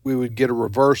we would get a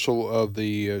reversal of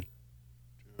the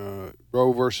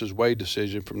Roe versus Wade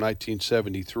decision from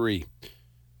 1973,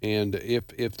 and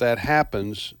if that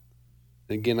happens,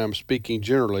 again I'm speaking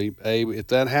generally, if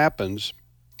that happens,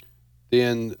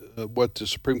 then what the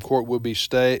Supreme Court would be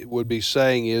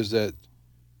saying is that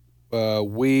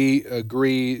we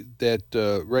agree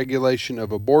that regulation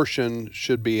of abortion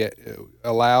should be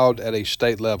allowed at a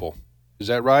state level. Is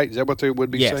that right? Is that what they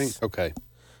would be saying? Okay.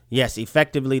 Yes,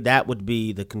 effectively that would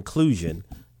be the conclusion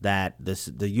that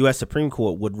the U.S. Supreme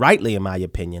Court would rightly, in my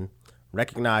opinion,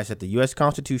 recognize that the U.S.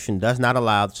 Constitution does not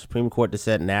allow the Supreme Court to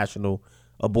set national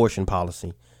abortion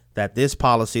policy, that this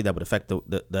policy that would affect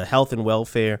the health and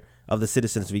welfare of the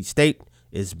citizens of each state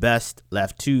is best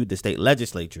left to the state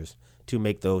legislatures to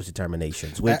make those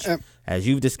determinations, which, as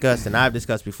you've discussed and I've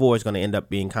discussed before, is going to end up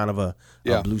being kind of a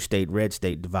blue state, red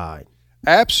state divide.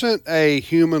 Absent a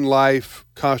human life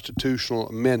constitutional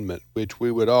amendment, which we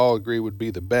would all agree would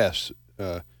be the best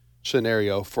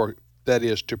scenario for, that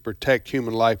is, to protect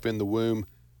human life in the womb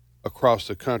across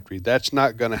the country, that's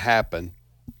not going to happen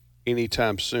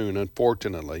anytime soon,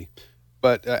 unfortunately.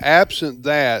 But absent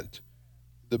that,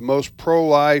 the most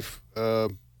pro-life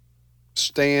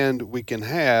stand we can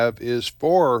have is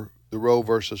for the Roe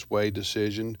versus Wade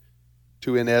decision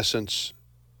to, in essence,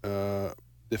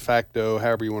 de facto,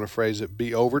 however you want to phrase it,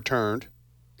 be overturned,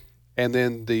 and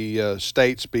then the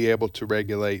states be able to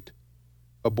regulate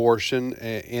abortion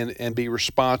and be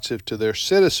responsive to their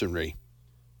citizenry.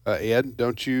 Ed,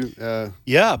 don't you?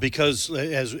 Yeah, because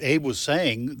as Abe was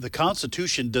saying, the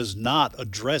Constitution does not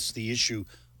address the issue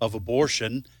of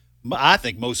abortion. I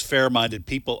think most fair-minded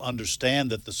people understand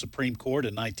that the Supreme Court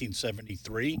in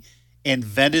 1973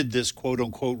 invented this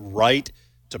quote-unquote right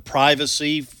to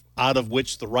privacy, out of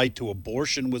which the right to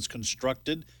abortion was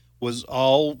constructed, was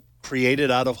all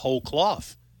created out of whole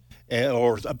cloth,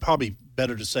 or probably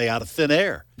better to say out of thin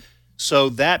air. So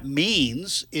that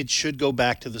means it should go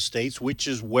back to the states, which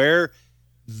is where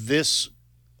this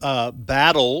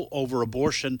battle over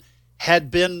abortion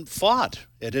had been fought.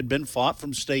 It had been fought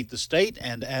from state to state,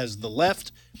 and as the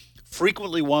left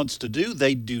frequently wants to do,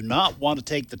 they do not want to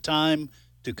take the time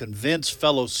to convince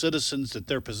fellow citizens that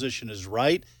their position is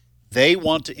right. They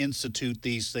want to institute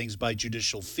these things by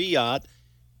judicial fiat.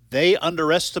 They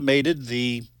underestimated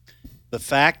the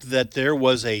fact that there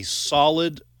was a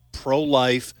solid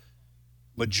pro-life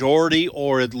majority,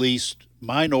 or at least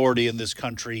minority, in this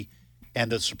country,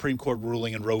 and the Supreme Court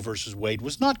ruling in Roe versus Wade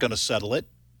was not going to settle it.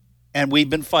 And we've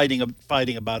been fighting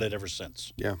about it ever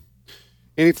since. Yeah.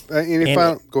 Any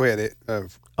final? Go ahead. I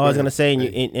was going to say,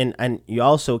 and you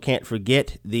also can't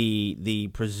forget the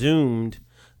presumed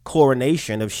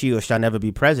coronation of she or shall never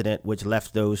be president, which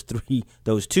left those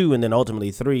two, and then ultimately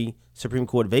 3 Supreme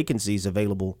Court vacancies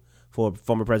available for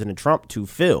former President Trump to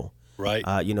fill. Right.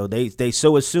 They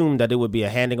so assumed that it would be a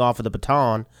handing off of the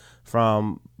baton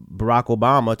from Barack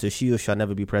Obama to she or shall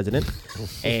never be president,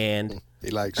 and he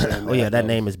likes saying that. Oh yeah, that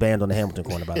name is banned on the Hamilton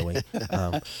corner, by the way.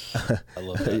 I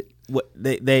love that.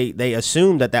 They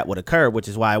assumed that would occur, which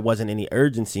is why it wasn't any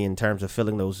urgency in terms of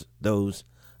filling those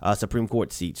Supreme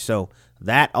Court seats. So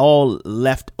that all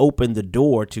left open the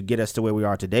door to get us to where we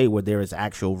are today, where there is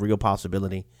actual real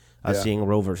possibility of seeing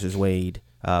Roe versus Wade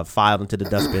filed into the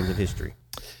dustbins of history.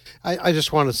 I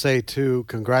just want to say, too,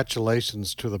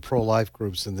 congratulations to the pro-life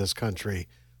groups in this country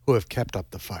who have kept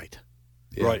up the fight.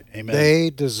 Yeah. Right, amen.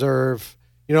 They deserve,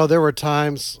 there were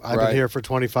times, I've been here for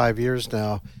 25 years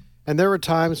now, and there were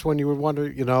times when you would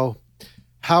wonder,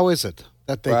 how is it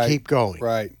that they keep going?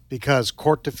 Right. Because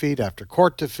court defeat after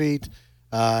court defeat,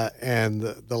 and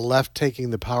the left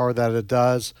taking the power that it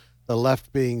does, the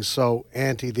left being so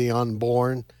anti the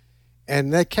unborn,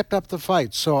 and they kept up the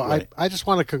fight. So I just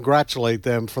want to congratulate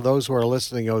them, for those who are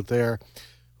listening out there,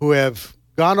 who have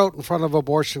gone out in front of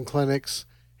abortion clinics,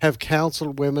 have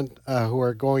counseled women who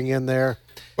are going in there.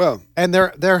 Well, and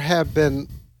there have been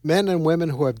men and women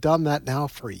who have done that now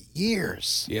for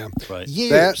years. Yeah, right.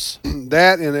 Years.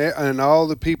 That and all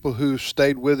the people who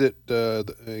stayed with it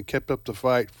and kept up the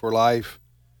fight for life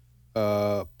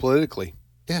politically.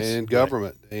 and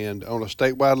government, and on a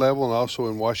statewide level, and also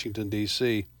in Washington,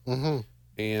 D.C. Mm-hmm.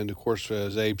 And, of course,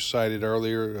 as Abe cited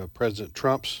earlier, President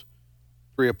Trump's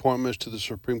 3 appointments to the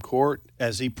Supreme Court.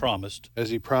 As he promised.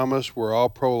 We're all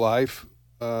pro-life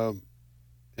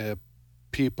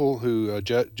people who,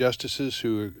 justices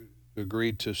who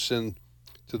agreed to send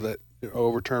to that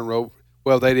overturn Roe.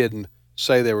 Well, they didn't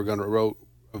say they were going to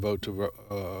vote to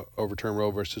overturn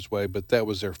Roe versus Wade, but that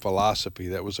was their philosophy.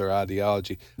 That was their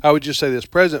ideology. I would just say this: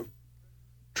 President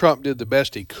Trump did the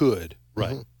best he could,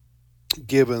 right,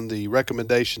 given the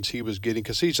recommendations he was getting,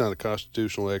 because he's not a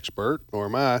constitutional expert, nor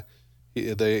am I.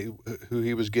 Who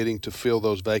he was getting to fill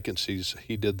those vacancies,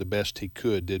 he did the best he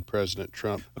could. Did President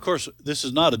Trump? Of course, this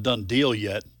is not a done deal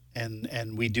yet,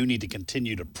 and we do need to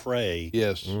continue to pray.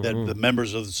 Yes. That the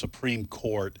members of the Supreme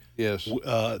Court. Yes.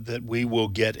 That we will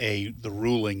get the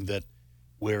ruling that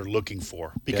we're looking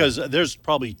for, because there's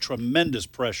probably tremendous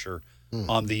pressure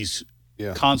on these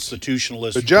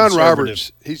constitutionalists. But John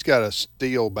Roberts, he's got a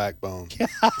steel backbone.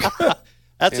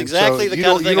 That's exactly the kind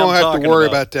of thing you don't I'm have talking to worry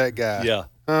about that guy. Yeah.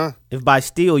 Huh? If by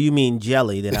steel you mean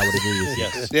jelly, then I would agree with you.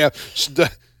 Yes. Yeah.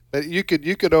 But you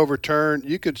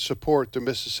could support the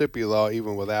Mississippi law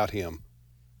even without him.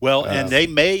 Well, and they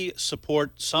may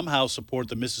somehow support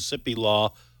the Mississippi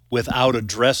law without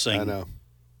addressing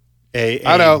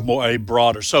a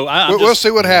broader. So we'll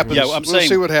see what happens. Yeah, we'll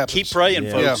see what happens. Keep praying,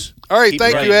 folks. Yeah. All right, Keep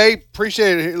thank praying. you, Abe.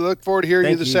 Appreciate it. Look forward to hearing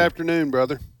you this you. afternoon,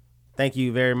 brother. Thank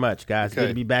you very much, guys. Okay. Good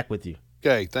to be back with you.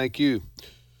 Okay, thank you.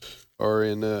 Or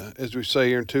in as we say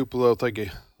here in Tupelo, thank you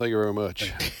very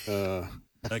much. Thank you. No,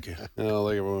 thank you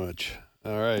very much.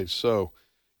 All right, so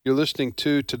you're listening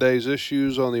to Today's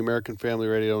Issues on the American Family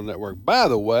Radio Network. By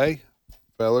the way,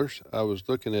 fellers, I was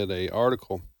looking at an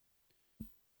article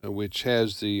which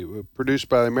has produced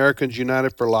by Americans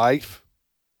United for Life,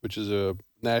 which is a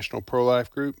national pro-life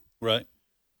group. Right.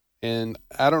 And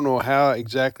I don't know how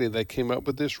exactly they came up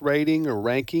with this rating or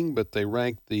ranking, but they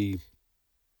ranked the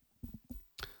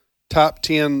top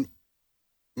 10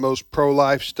 most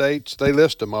pro-life states. They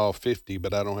list them all 50,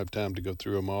 but I don't have time to go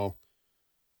through them all.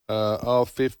 All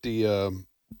 50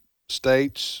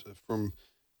 states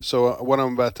so what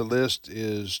I'm about to list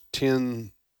is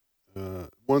 10,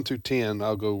 1 through 10.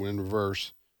 I'll go in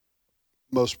reverse.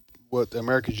 What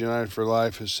Americans United for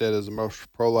Life has said is the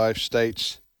most pro-life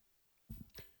states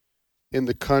in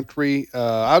the country.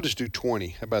 I'll just do 20.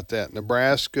 How about that?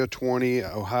 Nebraska 20,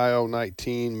 Ohio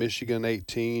 19, Michigan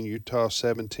 18, Utah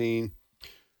 17,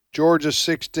 Georgia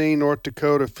 16, North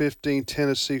Dakota 15,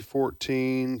 Tennessee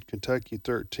 14, Kentucky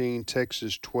 13,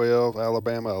 Texas 12,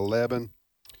 Alabama 11.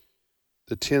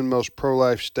 The 10 most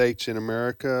pro-life states in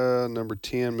America: number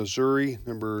 10, Missouri;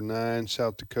 number 9,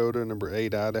 South Dakota; number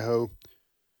 8, Idaho;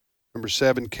 number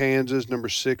 7, Kansas; number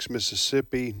 6,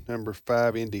 Mississippi; number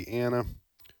 5, Indiana;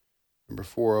 number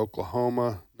 4,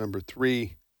 Oklahoma; number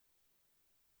 3,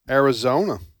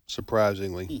 Arizona,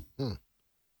 surprisingly.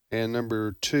 And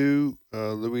number 2,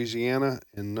 Louisiana,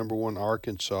 and number 1,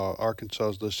 Arkansas. Arkansas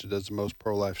is listed as the most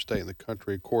pro-life state in the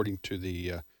country, according to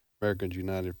the Americans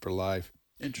United for Life.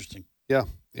 Interesting. Yeah,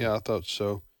 I thought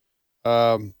so.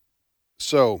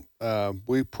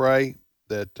 We pray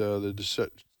that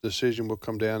the decision will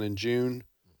come down in June,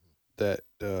 that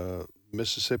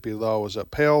Mississippi law was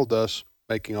upheld, thus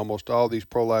making almost all these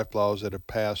pro-life laws that have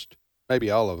passed,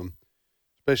 maybe all of them,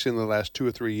 especially in the last 2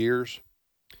 or 3 years,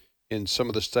 in some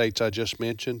of the states I just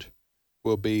mentioned,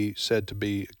 will be said to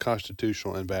be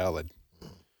constitutional and valid.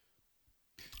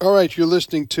 All right, you're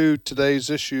listening to Today's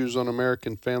Issues on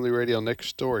American Family Radio. Next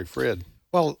story, Fred.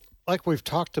 Well, like we've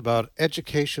talked about,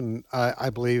 education, I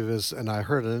believe is, and I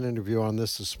heard an interview on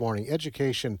this morning,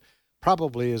 education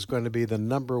probably is going to be the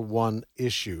number one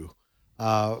issue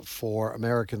for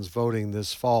Americans voting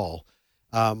this fall.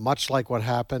 Much like what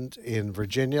happened in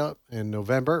Virginia in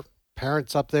November,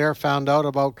 parents up there found out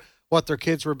about what their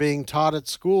kids were being taught at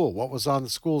school, what was on the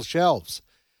school shelves.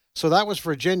 So that was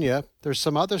Virginia. There's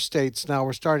some other states now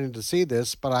we're starting to see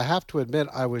this, but I have to admit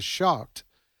I was shocked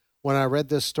when I read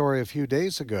this story a few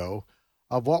days ago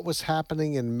of what was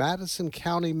happening in Madison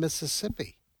County,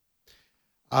 Mississippi.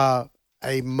 A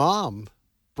mom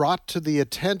brought to the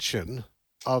attention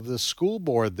of the school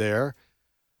board there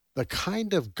the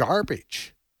kind of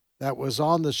garbage that was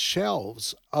on the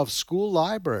shelves of school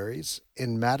libraries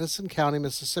in Madison County,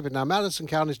 Mississippi. Now, Madison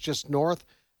County is just north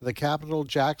of the capital,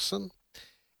 Jackson.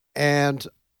 And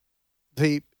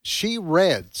she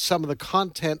read some of the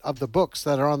content of the books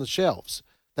that are on the shelves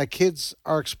that kids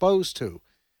are exposed to.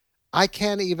 I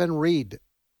can't even read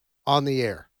on the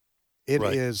air. It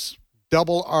is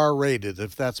double R rated,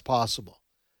 if that's possible.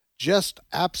 Just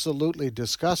absolutely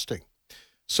disgusting.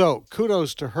 So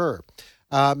kudos to her.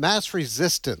 Mass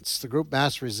Resistance, the group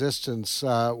Mass Resistance,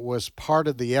 was part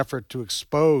of the effort to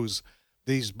expose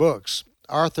these books.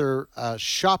 Arthur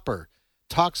Schopper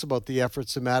talks about the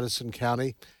efforts in Madison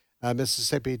County,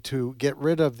 Mississippi, to get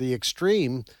rid of the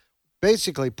extreme,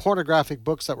 basically pornographic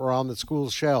books that were on the school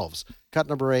shelves. Cut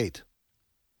number 8.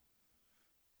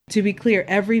 To be clear,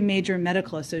 every major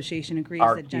medical association agrees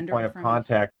Our that key gender point of affirming...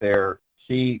 contact there,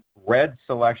 she read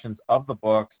selections of the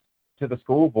books to the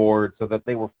school board so that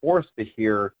they were forced to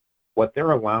hear what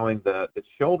they're allowing the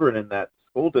children in that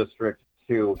school district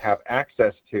to have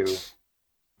access to.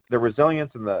 The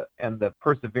resilience and the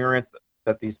perseverance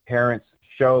that these parents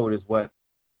showed is what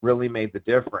really made the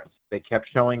difference. They kept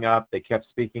showing up, they kept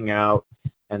speaking out,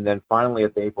 and then finally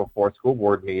at the April 4th school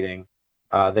board meeting,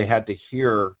 they had to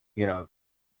hear,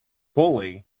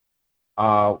 fully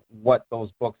what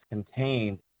those books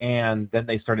contained, and then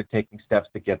they started taking steps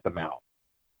to get them out.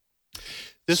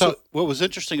 What was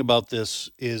interesting about this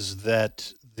is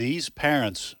that these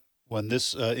parents, when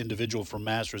this individual from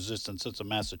Mass Resistance, it's a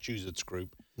Massachusetts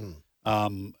group,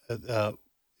 when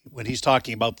he's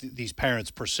talking about these parents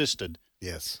persisted.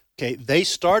 Yes. Okay, they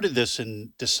started this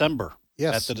in December.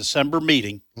 Yes. At the December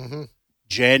meeting. Mm-hmm.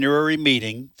 January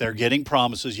meeting, they're getting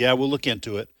promises. Yeah, we'll look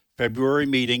into it. February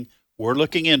meeting, we're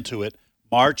looking into it.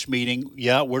 March meeting,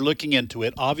 yeah, we're looking into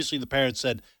it. Obviously, the parents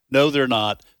said, no, they're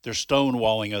not. They're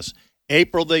stonewalling us.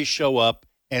 April, they show up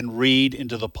and read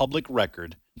into the public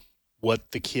record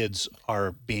what the kids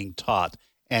are being taught.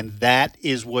 And that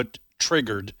is what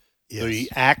triggered the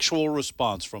actual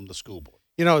response from the school board.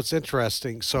 It's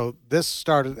interesting. So this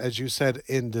started, as you said,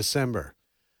 in December.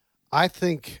 I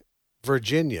think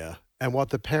Virginia and what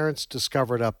the parents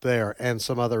discovered up there and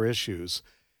some other issues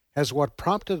has what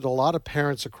prompted a lot of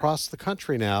parents across the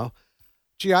country now,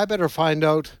 gee, I better find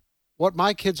out what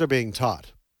my kids are being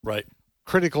taught. Right.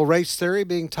 Critical race theory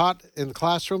being taught in the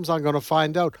classrooms, I'm going to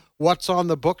find out. What's on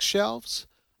the bookshelves,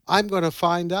 I'm going to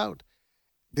find out.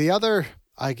 The other,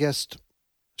 I guess,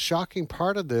 shocking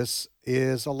part of this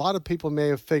is a lot of people may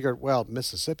have figured, well,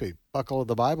 Mississippi, buckle of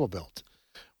the Bible Belt.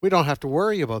 We don't have to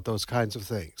worry about those kinds of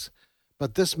things.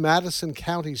 But this Madison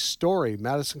County story,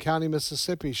 Madison County,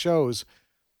 Mississippi, shows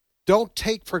don't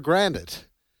take for granted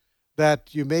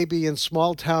that you may be in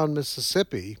small town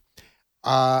Mississippi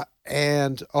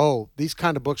and, these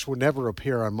kind of books would never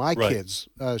appear on my kids'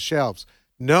 shelves.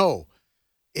 No.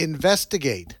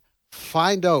 Investigate.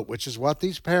 Find out, which is what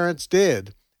these parents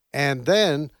did. And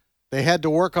then they had to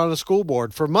work on a school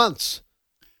board for months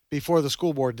before the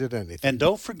school board did anything. And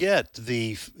don't forget,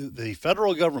 the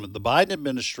federal government, the Biden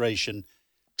administration,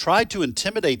 tried to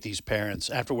intimidate these parents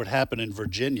after what happened in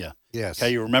Virginia. Yes.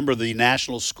 Okay, you remember the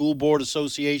National School Board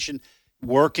Association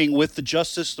working with the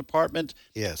Justice Department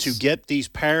to get these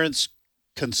parents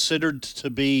considered to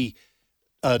be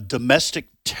domestic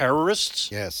terrorists.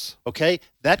 Yes. Okay,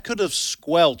 that could have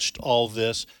squelched all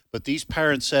this, but these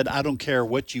parents said, I don't care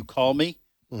what you call me.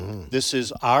 Mm-hmm. This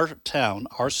is our town,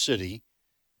 our city.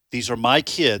 These are my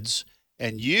kids,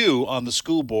 and you on the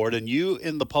school board and you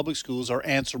in the public schools are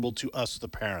answerable to us, the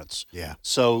parents. Yeah.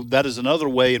 So that is another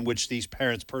way in which these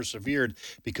parents persevered,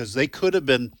 because they could have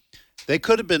been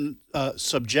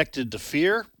subjected to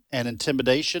fear and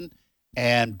intimidation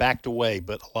and backed away,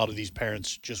 but a lot of these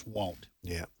parents just won't.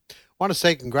 Yeah. I want to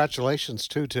say congratulations,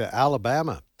 too, to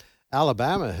Alabama.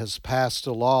 Alabama has passed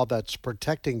a law that's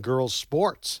protecting girls'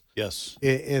 sports. Yes.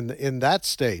 In that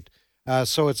state.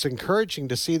 So it's encouraging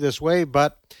to see this way,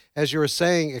 but as you were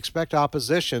saying, expect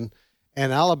opposition,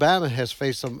 and Alabama has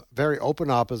faced some very open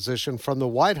opposition from the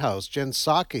White House. Jen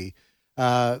Psaki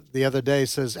the other day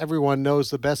says everyone knows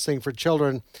the best thing for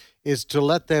children is to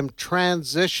let them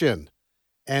transition,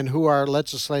 and who are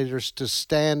legislators to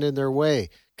stand in their way.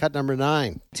 Cut number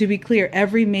 9. To be clear,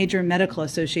 every major medical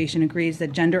association agrees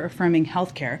that gender-affirming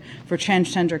healthcare for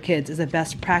transgender kids is a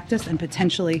best practice and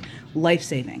potentially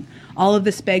life-saving. All of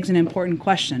this begs an important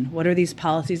question. What are these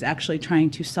policies actually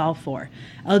trying to solve for?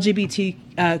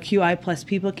 LGBTQI plus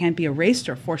people can't be erased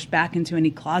or forced back into any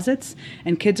closets,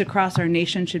 and kids across our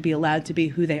nation should be allowed to be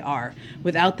who they are,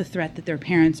 without the threat that their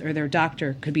parents or their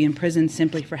doctor could be imprisoned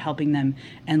simply for helping them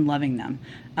and loving them.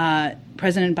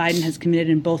 President Biden has committed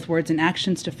in both words and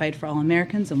actions to fight for all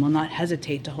Americans and will not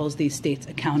hesitate to hold these states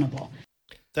accountable.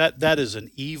 That is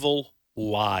an evil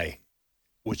lie,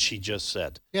 which she just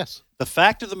said. Yes. The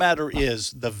fact of the matter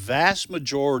is the vast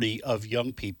majority of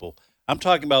young people, I'm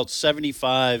talking about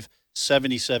 75,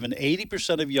 77,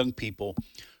 80% of young people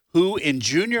who in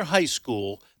junior high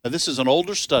school, now this is an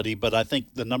older study, but I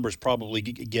think the numbers probably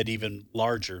get even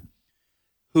larger,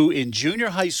 who in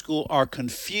junior high school are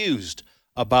confused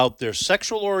about their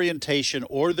sexual orientation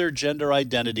or their gender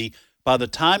identity by the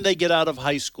time they get out of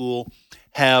high school,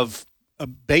 have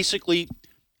basically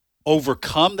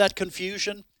overcome that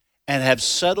confusion and have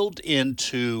settled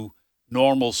into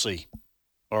normalcy.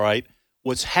 All right?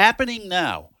 What's happening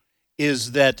now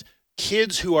is that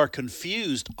kids who are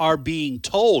confused are being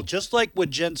told, just like what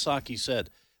Jen Psaki said,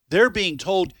 they're being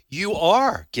told, you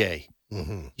are gay.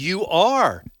 Mm-hmm. You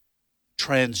are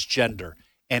transgender.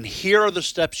 And here are the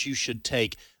steps you should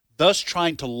take, thus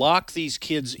trying to lock these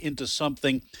kids into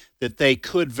something that they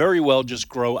could very well just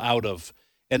grow out of.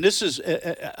 And this is,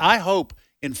 I hope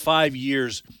in 5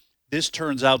 years, this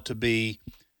turns out to be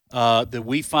that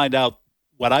we find out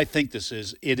what I think this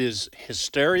is. It is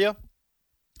hysteria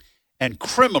and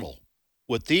criminal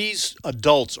what these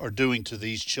adults are doing to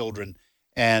these children.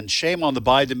 And shame on the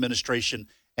Biden administration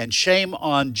and shame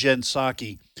on Jen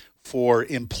Psaki for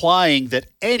implying that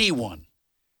anyone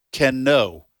can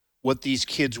know what these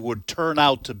kids would turn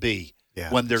out to be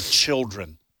when they're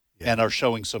children and are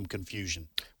showing some confusion.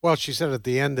 Well, she said at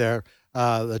the end there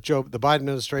that the Biden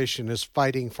administration is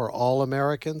fighting for all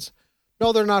Americans.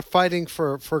 No, they're not fighting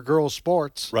for girls'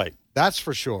 sports. Right. That's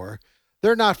for sure.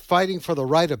 They're not fighting for the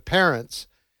right of parents.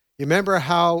 You remember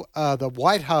how the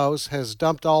White House has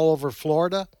dumped all over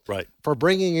Florida for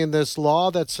bringing in this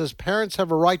law that says parents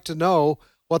have a right to know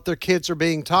what their kids are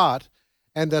being taught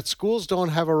and that schools don't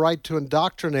have a right to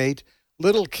indoctrinate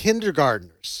little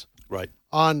kindergartners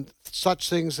on such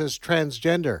things as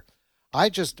transgender. I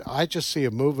just see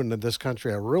a movement in this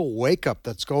country, a real wake-up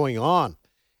that's going on.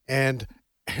 And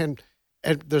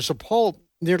there's a poll,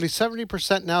 nearly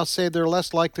 70% now say they're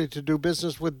less likely to do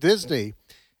business with Disney.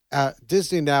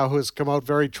 Disney now has come out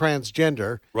very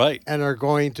transgender, and are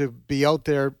going to be out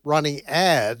there running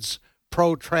ads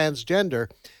pro-transgender.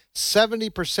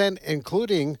 70%,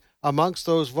 including amongst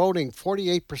those voting,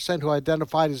 48% who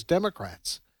identified as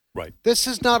Democrats. Right. This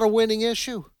is not a winning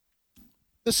issue.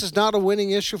 This is not a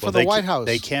winning issue for the White House.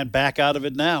 They can't back out of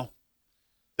it now.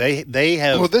 They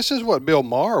have. Well, this is what Bill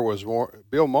Maher was.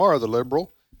 Bill Maher, the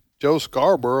liberal, Joe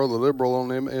Scarborough, the liberal on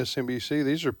MSNBC.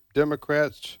 These are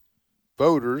Democrats.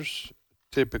 Voters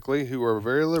typically who are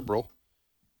very liberal,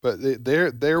 but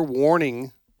they're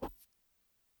warning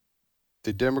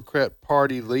the Democrat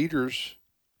Party leaders,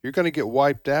 you're going to get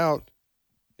wiped out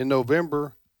in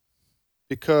November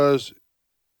because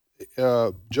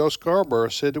Joe Scarborough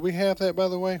said, do we have that, by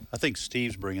the way? I think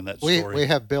Steve's bringing that story. We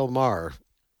have Bill Maher.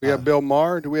 We have Bill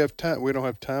Maher. Do we have time? We don't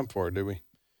have time for it, do we?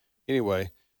 Anyway,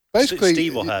 basically,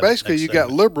 Steve will have you got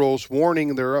liberals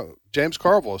warning James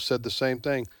Carville said the same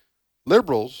thing.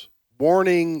 Liberals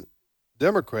warning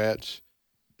Democrats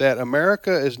that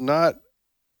America is not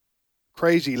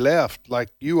crazy left like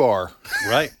you are.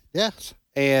 Right. Yes.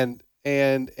 And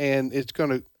it's going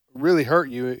to really hurt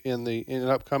you in the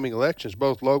upcoming elections,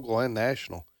 both local and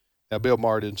national. Now, Bill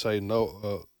Maher didn't say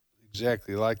no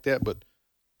exactly like that, but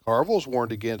Carville's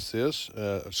warned against this.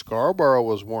 Scarborough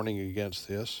was warning against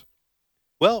this.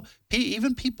 Well,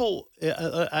 even people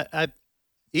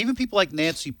like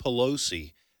Nancy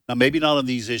Pelosi. Now, maybe not on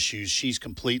these issues. She's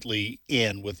completely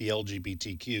in with the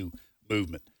LGBTQ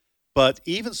movement. But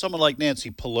even someone like Nancy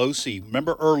Pelosi,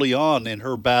 remember early on in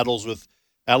her battles with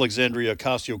Alexandria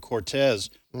Ocasio-Cortez,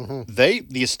 the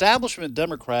establishment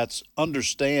Democrats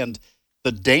understand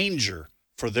the danger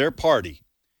for their party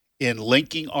in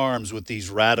linking arms with these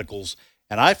radicals.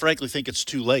 And I frankly think it's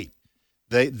too late.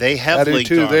 They have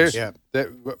linked arms.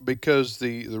 Because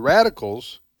the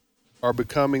radicals are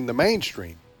becoming the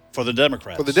mainstream. For the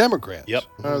Democrats. Yep.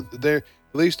 At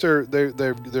least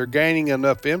they're gaining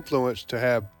enough influence to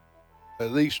have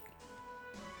at least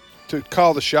to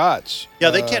call the shots. Yeah,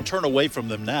 they can't turn away from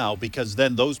them now because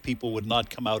then those people would not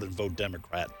come out and vote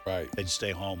Democrat. Right. They'd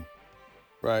stay home.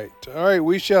 Right. All right,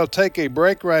 we shall take a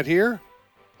break right here.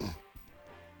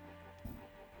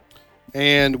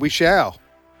 And we shall.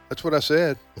 That's what I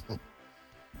said.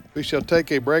 We shall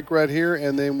take a break right here,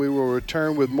 and then we will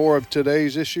return with more of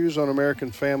today's issues on American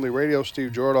Family Radio.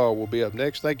 Steve Jordahl will be up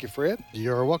next. Thank you, Fred.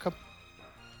 You're welcome.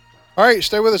 All right,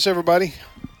 stay with us, everybody.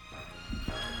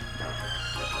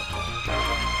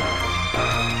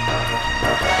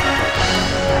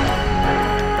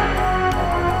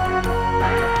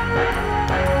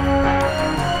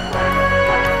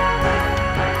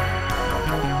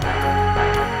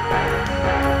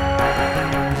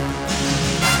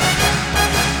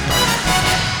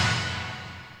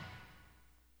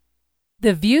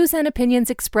 The views and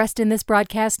opinions expressed in this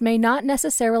broadcast may not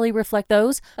necessarily reflect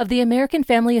those of the American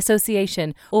Family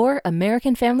Association or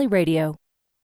American Family Radio.